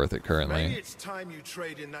 It's not worth it currently. Maybe it's time you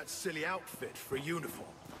trade in that silly outfit for a uniform.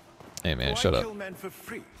 Hey man, Why shut up. kill men for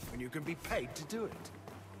free when you can be paid to do it?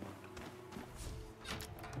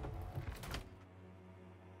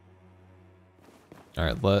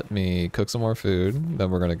 Alright, let me cook some more food, then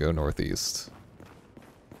we're gonna go northeast.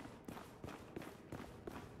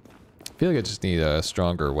 I feel like I just need a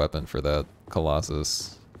stronger weapon for that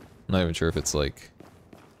Colossus. I'm not even sure if it's like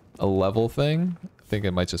a level thing. I think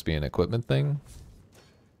it might just be an equipment thing.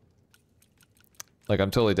 Like,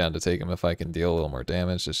 I'm totally down to take him if I can deal a little more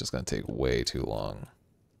damage. It's just gonna take way too long.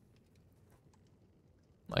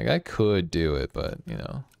 Like, I could do it, but, you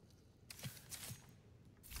know.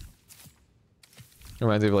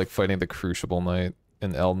 Reminds me of, like, fighting the Crucible Knight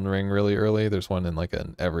in Elden Ring really early. There's one in, like,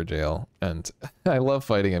 an Everjail. And I love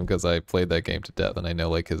fighting him because I played that game to death and I know,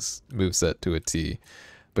 like, his moveset to a T.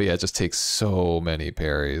 But yeah, it just takes so many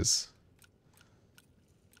parries.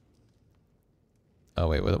 Oh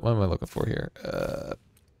wait, what am I looking for here?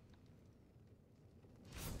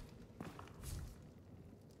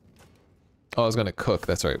 Oh, I was gonna cook,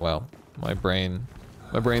 that's right, wow. My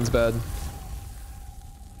brain's bad.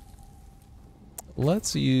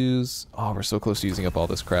 Let's use, oh, we're so close to using up all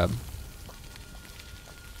this crab.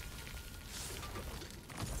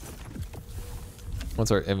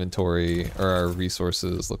 What's our inventory, or our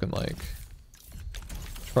resources looking like?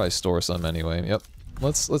 Should probably store some anyway, yep.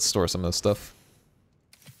 Let's store some of this stuff.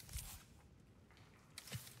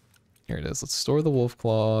 Here it is. Let's store the wolf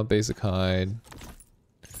claw, basic hide,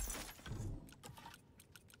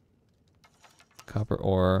 copper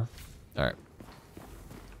ore. All right.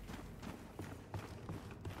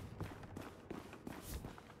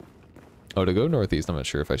 Oh, to go northeast, I'm not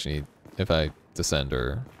sure if I should if I descend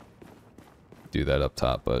or do that up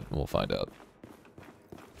top, but we'll find out.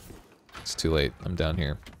 It's too late. I'm down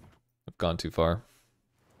here. I've gone too far.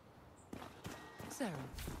 Sarah.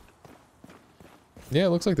 Yeah, it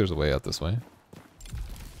looks like there's a way out this way.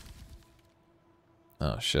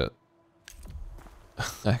 Oh, shit.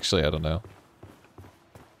 Actually, I don't know.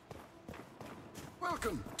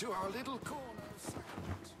 Welcome to our little corner of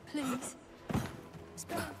Sacrament. Please.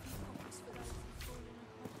 Spare a few points for those who've fallen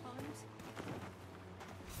in hard times.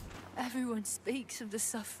 Everyone speaks of the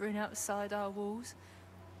suffering outside our walls,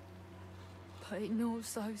 but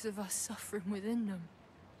ignores those of us suffering within them.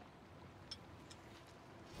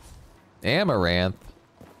 Amaranth.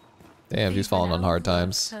 Damn, she's falling on hard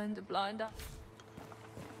times. Turned a blind eye.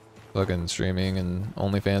 Fucking streaming and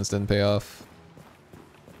OnlyFans didn't pay off.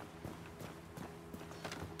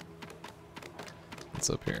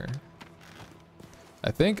 What's up here?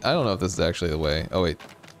 I don't know if this is actually the way. Oh wait,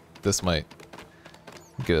 this might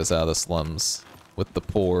get us out of the slums with the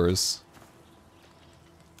pores.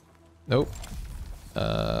 Nope.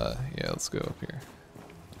 Yeah, let's go up here.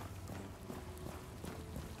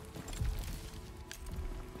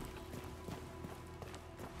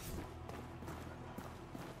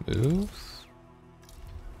 Move.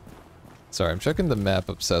 Sorry, I'm checking the map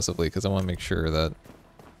obsessively because I want to make sure that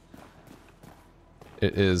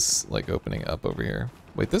it is like opening up over here.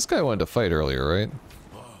 Wait, this guy wanted to fight earlier, right?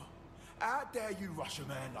 At dare you rush a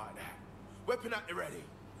man like that? Weapon at the ready.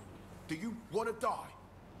 Do you want to die?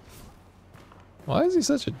 Why is he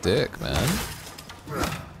such a dick, man?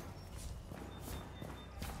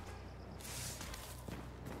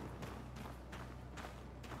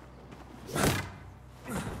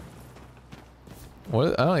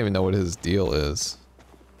 What? I don't even know what his deal is.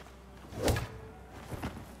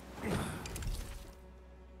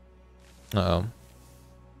 Uh-oh.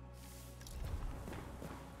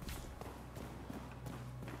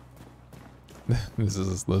 This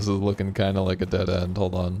is looking kind of like a dead end.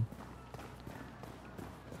 Hold on.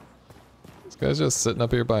 This guy's just sitting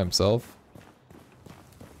up here by himself.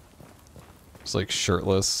 Just like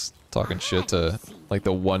shirtless, talking shit to like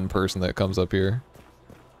the one person that comes up here.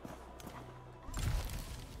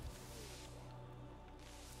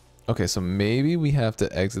 Okay, so maybe we have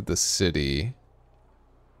to exit the city.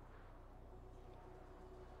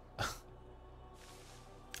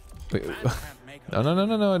 Wait, no, I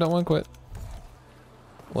don't want to quit.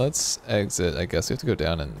 Let's exit. I guess we have to go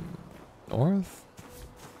down and north.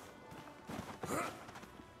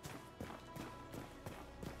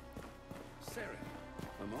 Sarah,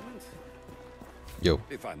 a moment. Yo.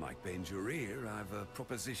 If I might bend your ear, I've a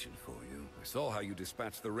proposition for you. I saw how you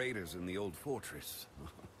dispatched the raiders in the old fortress.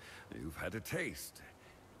 You've had a taste.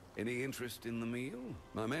 Any interest in the meal?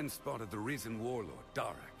 My men spotted the risen warlord,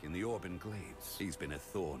 Darak, in the Orban Glades. He's been a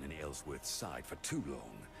thorn in Ellsworth's side for too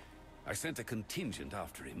long. I sent a contingent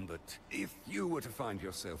after him, but if you were to find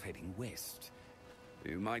yourself heading west,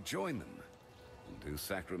 you might join them and do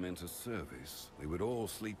Sacrament a service. We would all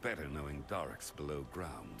sleep better knowing Darak's below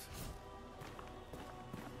ground.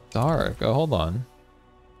 Darak? Oh, hold on.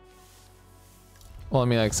 Well, I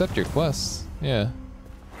mean, I accept your quests. Yeah.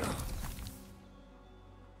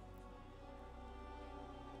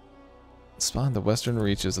 Spawn the western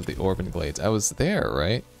reaches of the Orban Glades. I was there,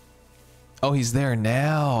 right? Oh, he's there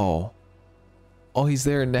now. Oh, he's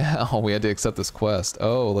there now. We had to accept this quest.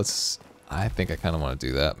 Oh, let's... I think I kind of want to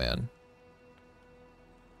do that, man.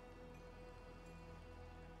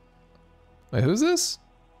 Wait, who's this?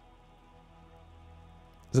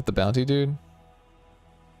 Is it the bounty dude?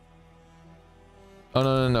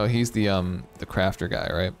 Oh, no. He's the crafter guy,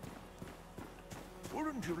 right?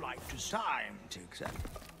 Wouldn't you like to sign to accept?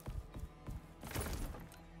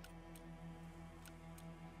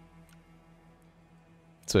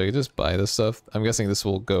 So I could just buy this stuff. I'm guessing this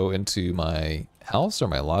will go into my house or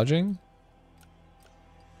my lodging.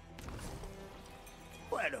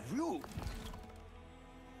 Well, of you.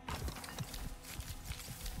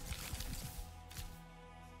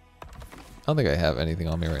 I don't think I have anything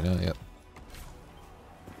on me right now. Yep.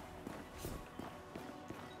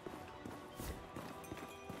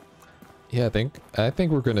 Yeah, I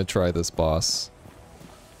think we're gonna try this boss.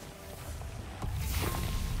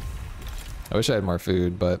 I wish I had more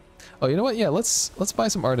food, but oh, you know what? Yeah, let's buy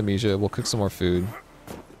some Artemisia. We'll cook some more food,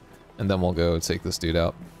 and then we'll go take this dude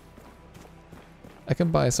out. I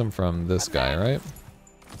can buy some from this guy, right?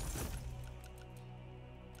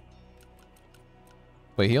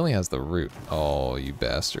 Wait, he only has the root. Oh, you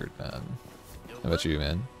bastard, man. How about you,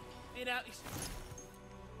 man?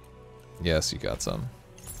 Yes, you got some.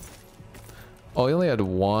 Oh, he only had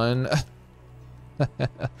one.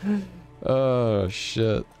 Oh,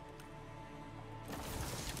 shit.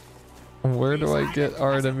 Where do I get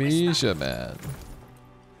Artemisia, man?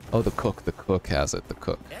 Oh, the cook has it, the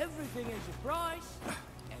cook. Everything is a price.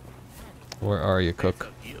 Where are you, cook?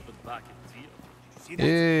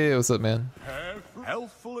 Hey, what's up, man?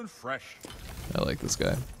 Healthful and fresh. I like this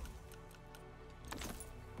guy.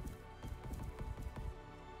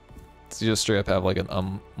 Does he just straight up have like an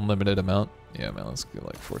unlimited amount? Yeah, man, let's get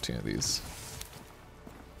like 14 of these.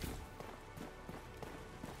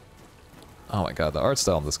 Oh my god, the art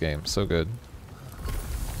style in this game, so good.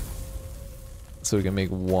 So we can make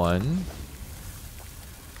one.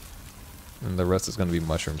 And the rest is going to be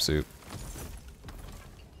mushroom soup.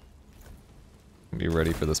 Be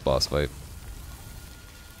ready for this boss fight.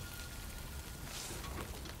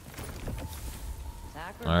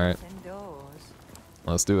 Alright.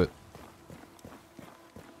 Let's do it.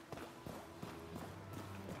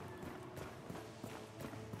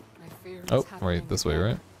 Oh, right, this way,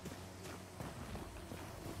 right?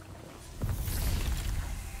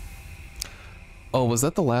 Oh, was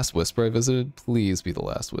that the last Whisper I visited? Please be the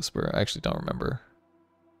last Whisper. I actually don't remember.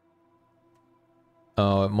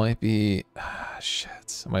 Oh, it might be... Ah,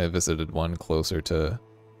 shit. I might have visited one closer to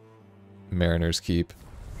Mariner's Keep.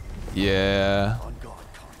 Yeah. On guard,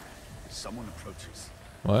 Conrad. Someone approaches.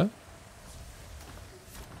 What?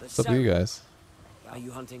 What's up with you guys? Are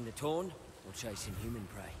you hunting the Torn or chasing human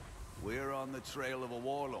prey? We're on the trail of a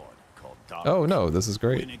warlord, called Darak. Oh no, this is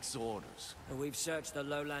great. Winnick's orders. And we've searched the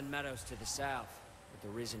lowland meadows to the south, but the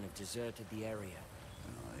Risen have deserted the area.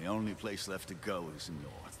 The only place left to go is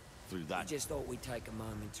north, through I that. just thought we'd take a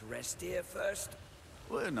moment to rest here first.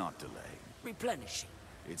 We're not delaying. Replenishing.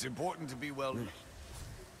 It's important to be well.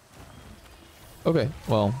 Okay,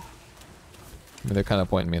 well, I mean, they're kind of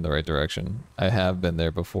pointing me in the right direction. I have been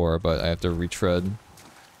there before, but I have to retread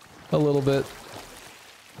a little bit.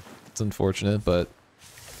 It's unfortunate, but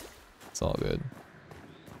it's all good.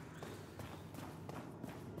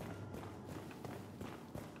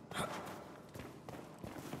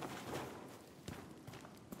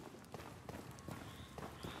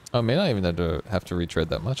 I may not even have to retread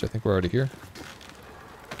that much. I think we're already here.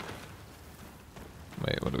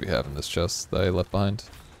 Wait, what do we have in this chest that I left behind?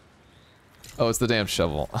 Oh, it's the damn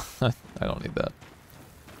shovel. I don't need that.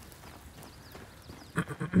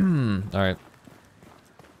 Alright.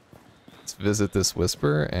 Let's visit this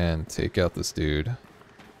whisper and take out this dude.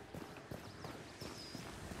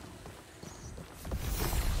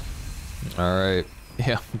 Alright.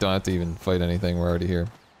 Yeah, don't have to even fight anything. We're already here.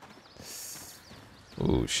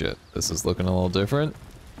 Oh shit, this is looking a little different.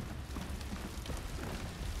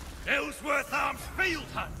 Ellsworth arms field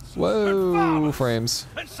hunts. Whoa, and farmers, frames.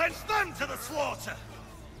 and sends them to the slaughter.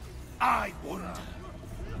 I wonder,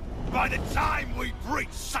 by the time we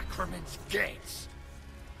breach Sacrament's gates,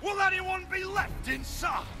 will anyone be left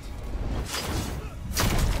inside?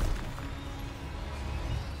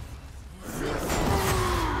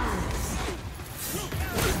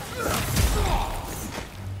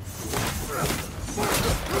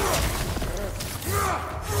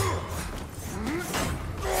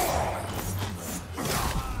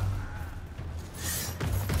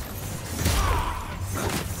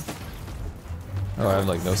 Oh, I have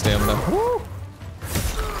like no stamina. Woo!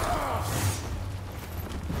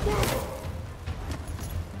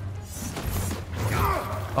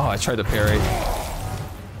 Oh, I tried to parry.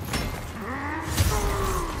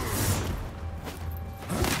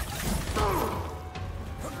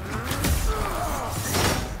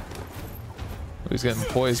 Oh, he's getting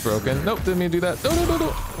poise broken. Nope, didn't mean to do that. No, no, no,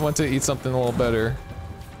 no. I want to eat something a little better.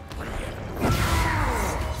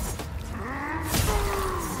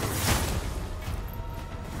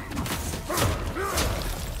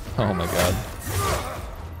 Oh my god.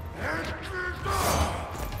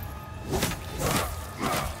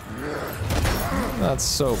 That's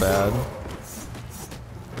so bad.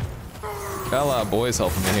 Got a lot of boys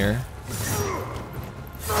helping me here.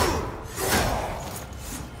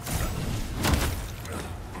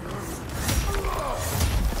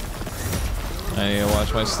 I need to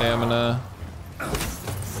watch my stamina.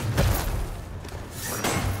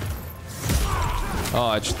 Oh,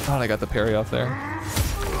 I just thought I got the parry off there.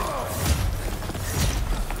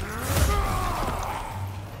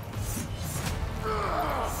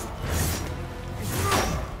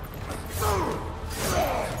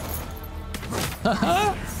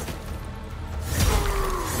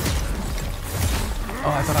 Oh,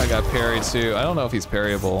 I thought I got parried too. I don't know if he's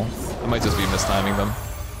parryable. I might just be mistiming them.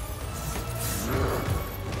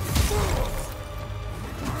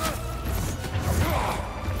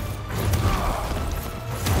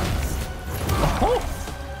 Oh.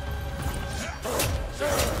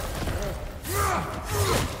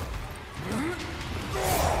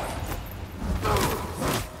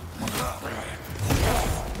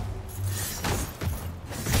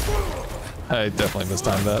 I definitely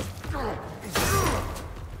mistimed that.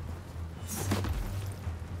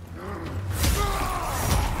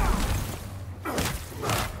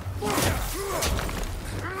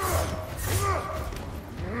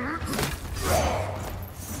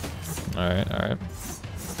 Alright.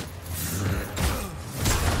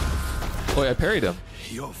 Boy, I parried him.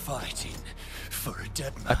 You're fighting for a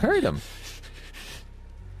dead man. I parried him.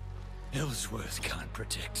 Ellsworth can't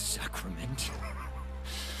protect Sacrament.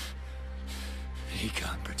 He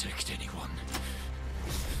can't protect anyone.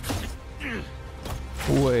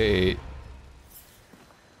 Wait.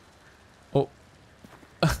 Oh.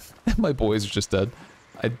 My boys are just dead.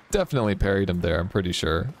 I definitely parried him there, I'm pretty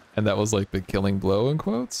sure. And that was like the killing blow in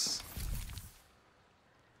quotes.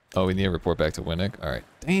 Oh, we need to report back to Winnick. Alright.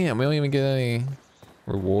 Damn, we don't even get any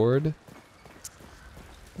reward.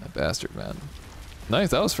 That bastard, man. Nice,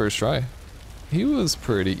 that was first try. He was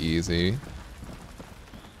pretty easy.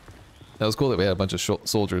 That was cool that we had a bunch of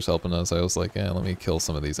soldiers helping us. I was like, yeah, let me kill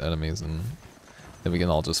some of these enemies and then we can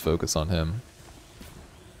all just focus on him.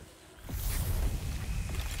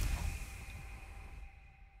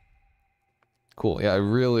 Cool. Yeah,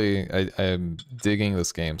 I'm digging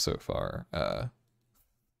this game so far.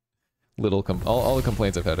 all the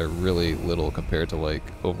complaints I've had are really little compared to like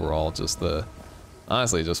overall just the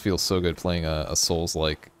honestly it just feels so good playing a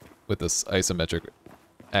Souls-like with this isometric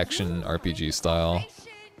action RPG style.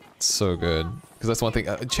 It's so good because that's one thing.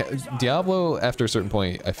 Diablo after a certain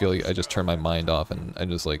point I feel like I just turn my mind off and I'm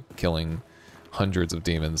just like killing hundreds of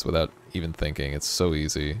demons without even thinking. It's so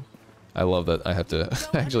easy. I love that I have to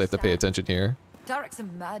actually have to pay attention here. Darak's a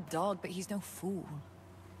mad dog, but he's no fool.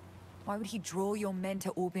 Why would he draw your men to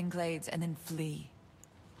Orbing Glades and then flee?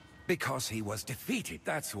 Because he was defeated,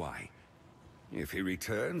 that's why. If he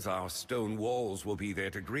returns, our stone walls will be there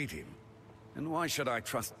to greet him. And why should I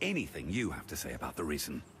trust anything you have to say about the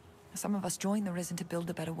Risen? Some of us join the Risen to build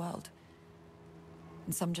a better world.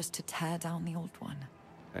 And some just to tear down the old one.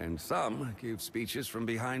 And some give speeches from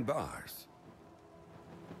behind bars.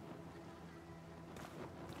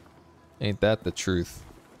 Ain't that the truth?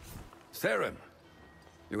 Saren,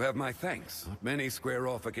 you have my thanks. Many square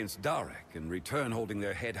off against Darak and return holding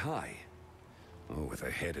their head high. Oh, with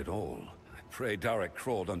a head at all. I pray Darak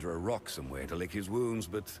crawled under a rock somewhere to lick his wounds,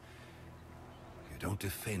 but you don't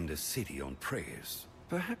defend a city on prayers.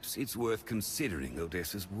 Perhaps it's worth considering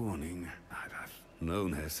Odessa's warning. I've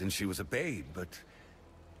known her since she was a babe, but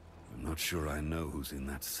I'm not sure I know who's in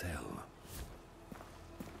that cell.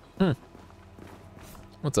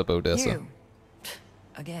 What's up, Odessa? You.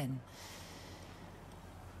 Again.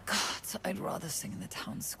 God, I'd rather sing in the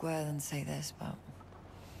town square than say this, but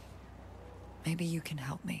maybe you can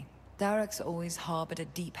help me. Darak's always harbored a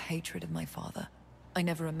deep hatred of my father. I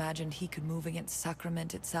never imagined he could move against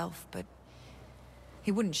Sacrament itself, but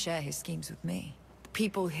he wouldn't share his schemes with me. The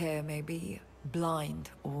people here may be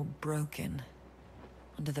blind or broken.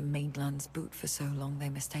 Under the mainland's boot for so long, they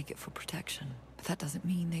mistake it for protection. But that doesn't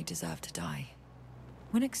mean they deserve to die.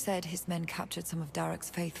 Winnick said his men captured some of Darak's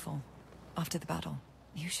faithful after the battle.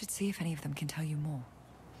 You should see if any of them can tell you more.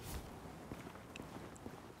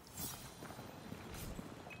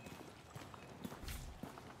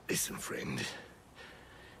 Listen, friend.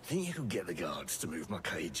 Think you could get the guards to move my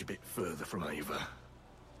cage a bit further from Ava?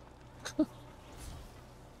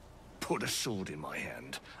 Put a sword in my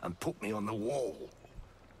hand and put me on the wall.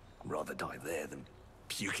 I'd rather die there than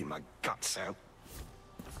puking my guts out.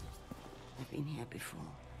 I've been here before.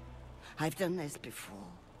 I've done this before.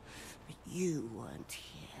 But you weren't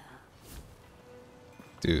here.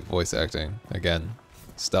 Dude, voice acting again,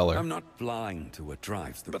 stellar. I'm not blind to what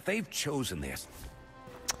drives them, but they've chosen this.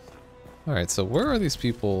 All right, so where are these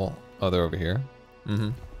people? Oh, they're over here.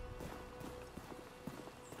 Yeah,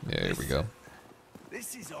 here we go.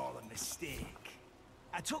 This is all a mistake.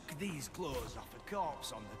 I took these clothes off a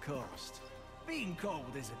corpse on the coast. Being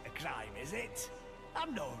cold isn't a crime, is it?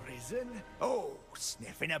 I'm no Risen. Oh,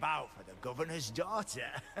 sniffing about for the governor's daughter.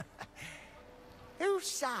 Whose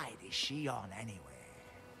side is she on anyway?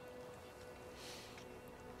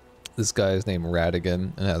 This guy is named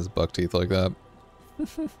Rattigan and has buck teeth like that.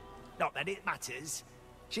 Not that it matters.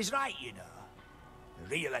 She's right, you know.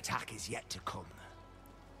 The real attack is yet to come.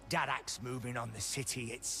 Darak's moving on the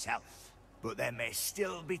city itself, but there may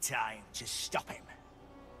still be time to stop him.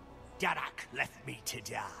 Darak left me to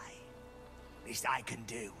die. Least I can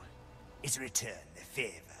do is return the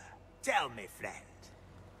favor. Tell me, friend,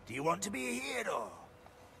 do you want to be a hero?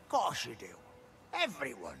 Course you do.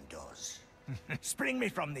 Everyone does. Spring me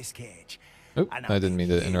from this cage. Oop, I didn't mean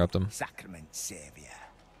to interrupt him. Sacrament savior.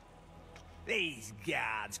 These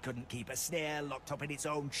guards couldn't keep a snail locked up in its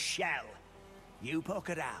own shell. You poke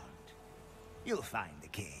around, you'll find the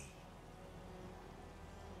key.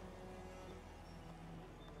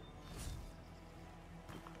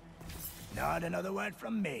 Not another word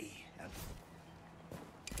from me.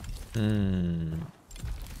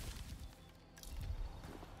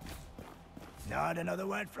 Not another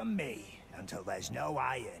word from me until there's no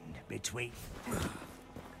iron between.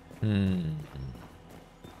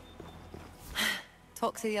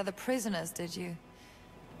 Talk to the other prisoners, did you?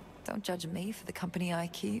 Don't judge me for the company I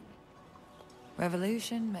keep.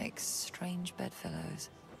 Revolution makes strange bedfellows.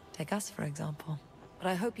 Take us, for example. But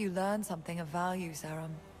I hope you learn something of value,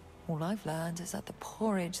 Sacrament. All I've learned is that the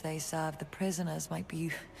porridge they serve the prisoners might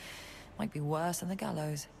be worse than the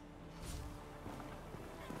gallows.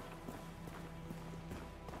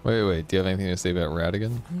 Wait, do you have anything to say about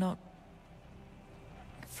Rattigan? I'm not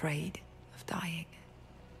afraid of dying.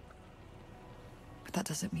 But that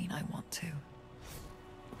doesn't mean I want to.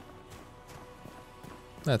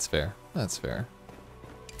 That's fair. That's fair.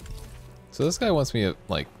 So this guy wants me to,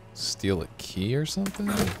 like, steal a key or something?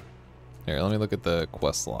 Here, let me look at the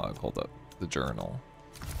quest log. Hold up. The journal.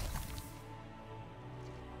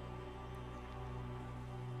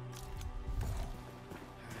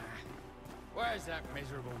 Where's Where's that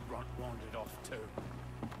miserable runt wandered off to?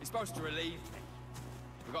 He's supposed to relieve me.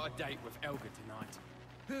 We've got a date with Elga tonight.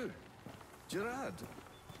 Who? Gerard?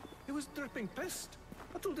 He was dripping pissed.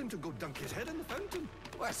 I told him to go dunk his head in the fountain.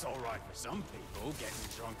 Well, that's all right for some people,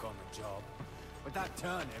 getting drunk on the job. But that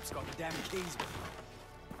turnip's got the damn keys with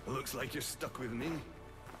him. Looks like you're stuck with me.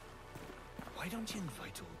 Why don't you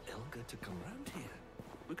invite old Elga to come round here?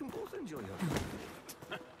 We can both enjoy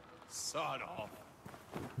her. Sod off.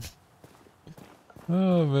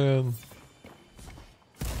 Oh man.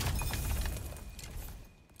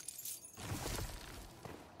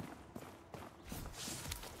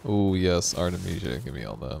 Oh yes, Artemisia, give me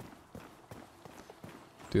all that.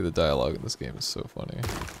 Dude, the dialogue in this game is so funny.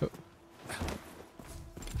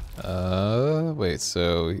 Wait,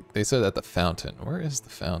 so they said at the fountain. Where is the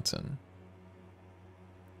fountain?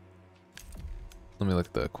 Let me look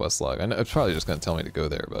at the quest log. I know it's probably just gonna tell me to go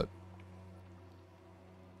there, but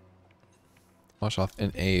wash off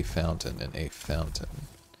in a fountain, in a fountain.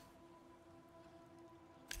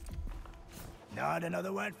 Not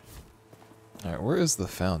another one. Alright, where is the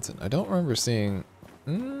fountain? I don't remember seeing...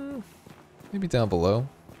 maybe down below.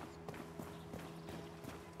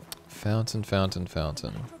 Fountain, fountain,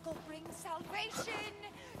 fountain. Bring salvation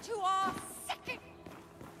to our second.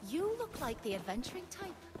 You look like the adventuring type.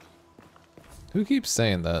 Who keeps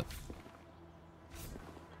saying that?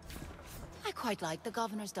 I quite like the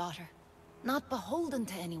governor's daughter. Not beholden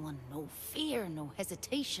to anyone. No fear, no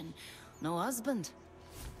hesitation. No husband.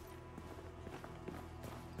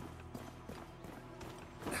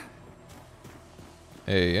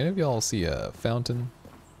 Hey, any of y'all see a fountain?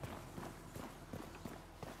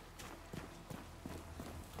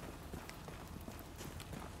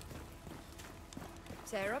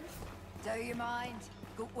 Serum, do you mind?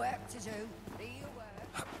 Good work to do. Be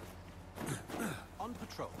aware. On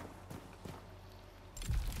patrol.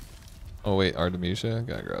 Oh wait, Artemisia?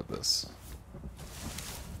 Gotta grab this.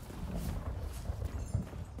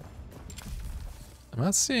 I'm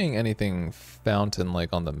not seeing anything fountain-like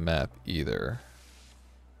on the map either.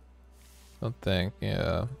 Don't think,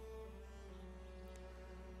 yeah.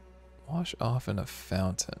 Wash off in a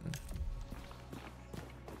fountain.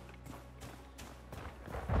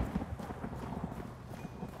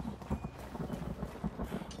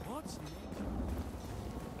 What's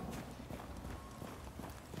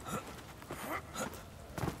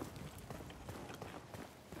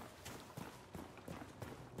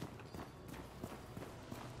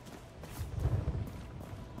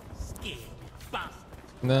Scared bastard.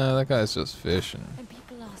 Nah, that guy's just fishing. And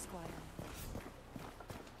people ask why.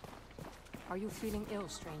 Are you feeling ill,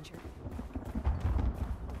 stranger?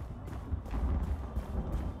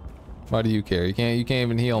 Why do you care? You can't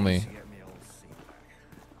even heal me.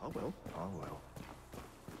 Oh well, oh well.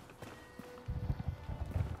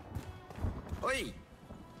 Oi!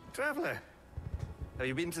 Traveller! Have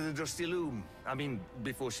you been to the Dusty Loom? I mean,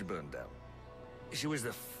 before she burned down. She was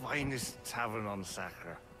the finest tavern on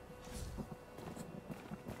Sacre.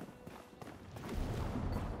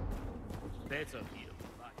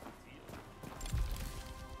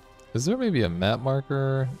 Is there maybe a map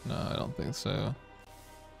marker? No, I don't think so.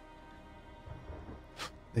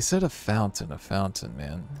 They said a fountain,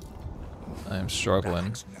 man. I am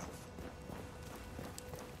struggling.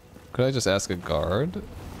 Could I just ask a guard?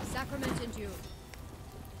 Sacrament and you.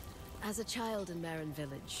 As a child in Marin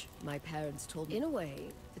Village, my parents told me, in a way,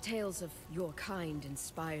 the tales of your kind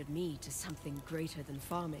inspired me to something greater than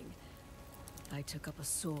farming. I took up a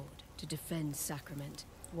sword to defend Sacrament.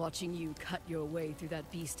 Watching you cut your way through that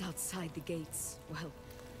beast outside the gates, well,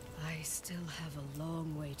 I still have a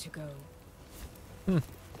long way to go.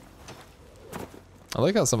 I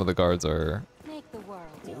like how some of the guards are Make the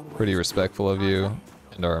world. pretty respectful of you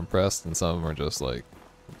and are impressed, and some of them are just like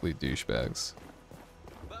complete douchebags.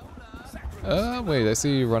 Wait, I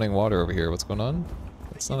see running water over here. What's going on?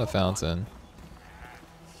 It's not a fountain.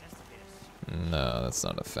 No, that's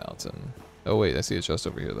not a fountain. Oh wait, I see a chest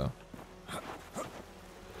over here though.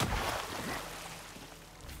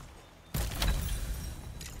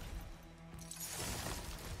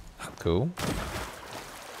 Cool.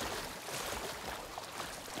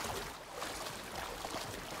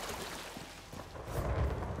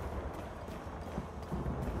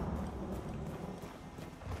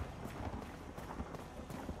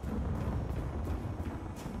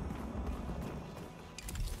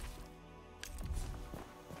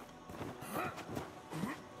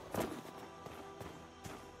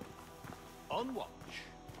 On watch.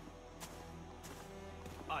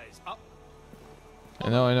 Eyes up. I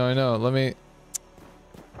know. Let me...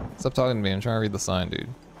 Stop talking to me. I'm trying to read the sign, dude.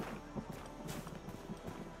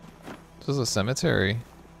 This is a cemetery.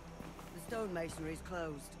 The stone stonemasonry's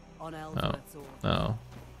closed on Oh. Ellsworth's order. Oh.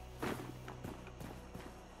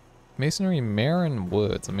 Masonry, Marin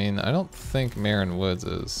Woods. I mean, I don't think Marin Woods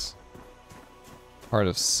is part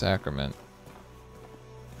of Sacrament.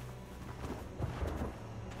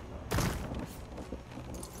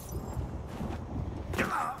 Take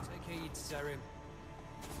heed, Sarim.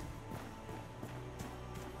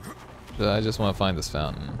 But I just want to find this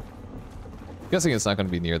fountain. I'm guessing it's not going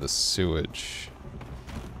to be near the sewage.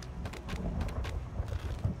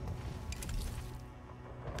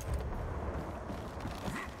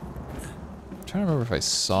 I'm trying to remember if I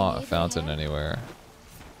saw a fountain anywhere.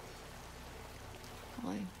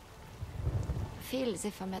 I feel as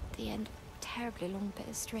if I'm at the end of a terribly long bit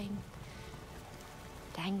of string.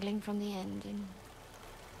 Dangling from the end and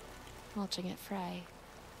watching it fray.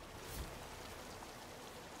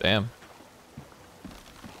 Damn.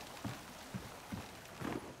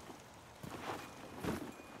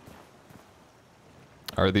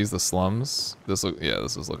 Are these the slums? This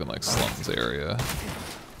is looking like slums area.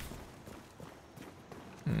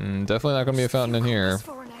 Definitely not gonna be a fountain in here.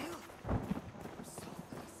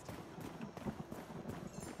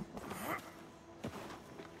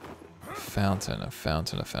 Fountain, a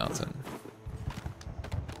fountain, a fountain.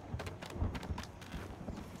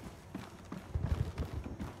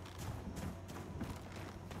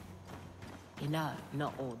 You know,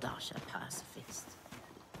 not all Dash are pacifists.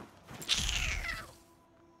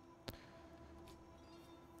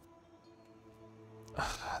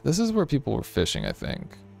 This is where people were fishing, I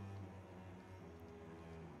think.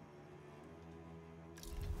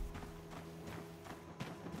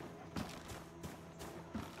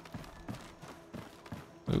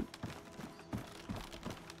 Oop.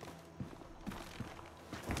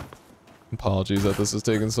 Apologies that this is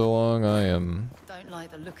taking so long. I am... Don't like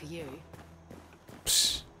the look of you.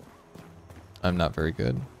 Psh, I'm not very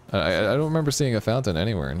good. I don't remember seeing a fountain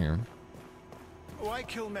anywhere in here. Why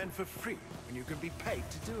kill men for free when you can be paid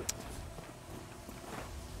to do it?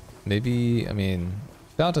 Maybe, I mean,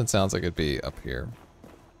 fountain sounds like it'd be up here.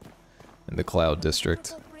 In the Cloud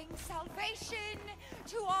District. Bring salvation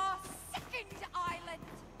to our second island.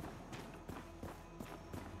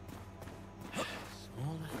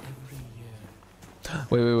 Smaller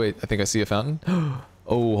every year. Wait. I think I see a fountain.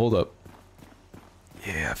 Oh, hold up.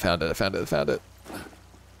 Yeah, I found it.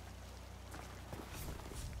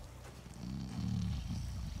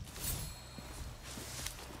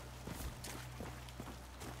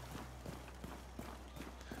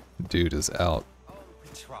 Dude is out.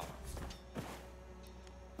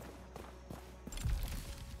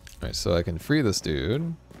 Alright, so I can free this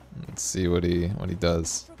dude. Let's see what he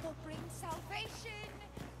does.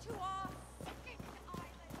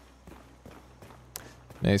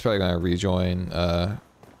 Now he's probably gonna rejoin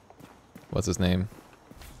what's his name?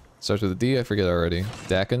 Starts with a D, I forget already.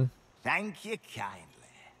 Dakin? Thank you kindly.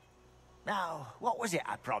 Now, what was it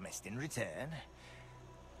I promised in return?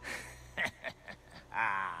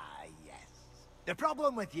 Ah, yes. The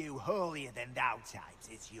problem with you holier-than-thou types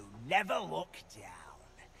is you never look down.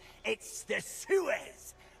 It's the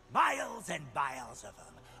sewers! Miles and miles of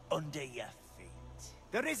them under your feet.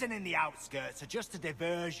 There isn't in the outskirts, are just a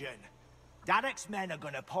diversion. Darak's men are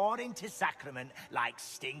gonna pour into Sacrament like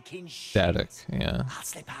stinking shit. Darak, yeah. I'll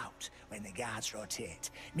slip out when the guards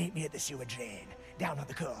rotate. Meet me at the sewer drain, down on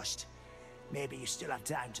the coast. Maybe you still have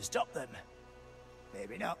time to stop them.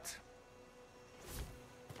 Maybe not.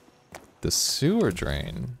 The sewer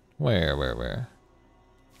drain? Where?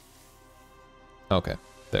 Okay,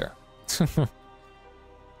 there.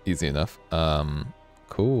 Easy enough.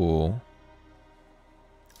 Cool.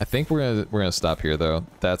 I think we're gonna stop here though.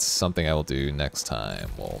 That's something I will do next time.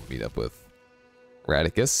 We'll meet up with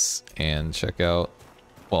Rattigan and check out,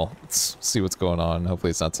 well, let's see what's going on.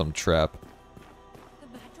 Hopefully it's not some trap.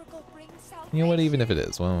 You know what, even if it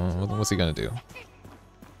is, well, what's he gonna do?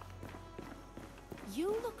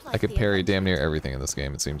 I could parry damn near everything in this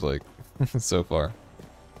game, it seems like, so far.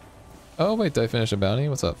 Oh wait, did I finish a bounty?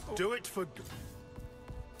 What's up? Do it for...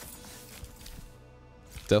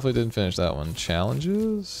 Definitely didn't finish that one.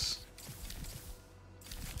 Challenges?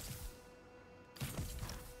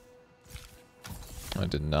 I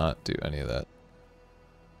did not do any of that.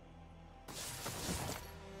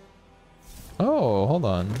 Oh, hold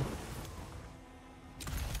on.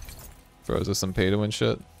 Throws us some pay-to-win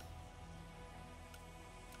shit.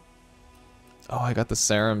 Oh, I got the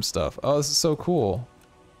serum stuff. Oh, this is so cool.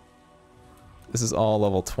 This is all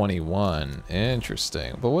level 21.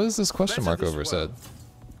 Interesting. But what is this question mark over his head?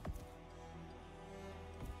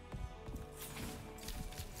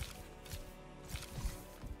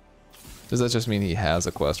 Does that just mean he has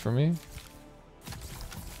a quest for me?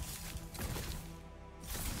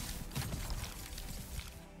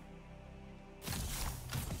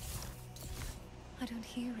 I don't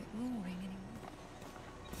hear it roaring anymore.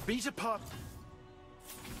 Beat apart.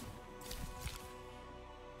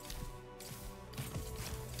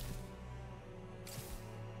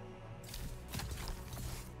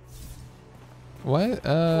 What?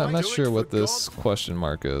 I'm not sure what this question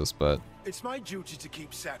mark is, but... It's my duty to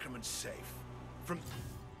keep Sacrament safe. From...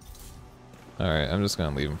 Alright, I'm just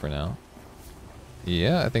gonna leave him for now.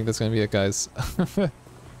 Yeah, I think that's gonna be it, guys.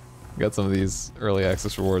 Got some of these early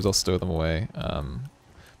access rewards, I'll stow them away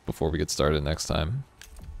before we get started next time.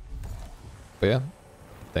 But yeah,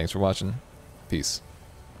 thanks for watching. Peace.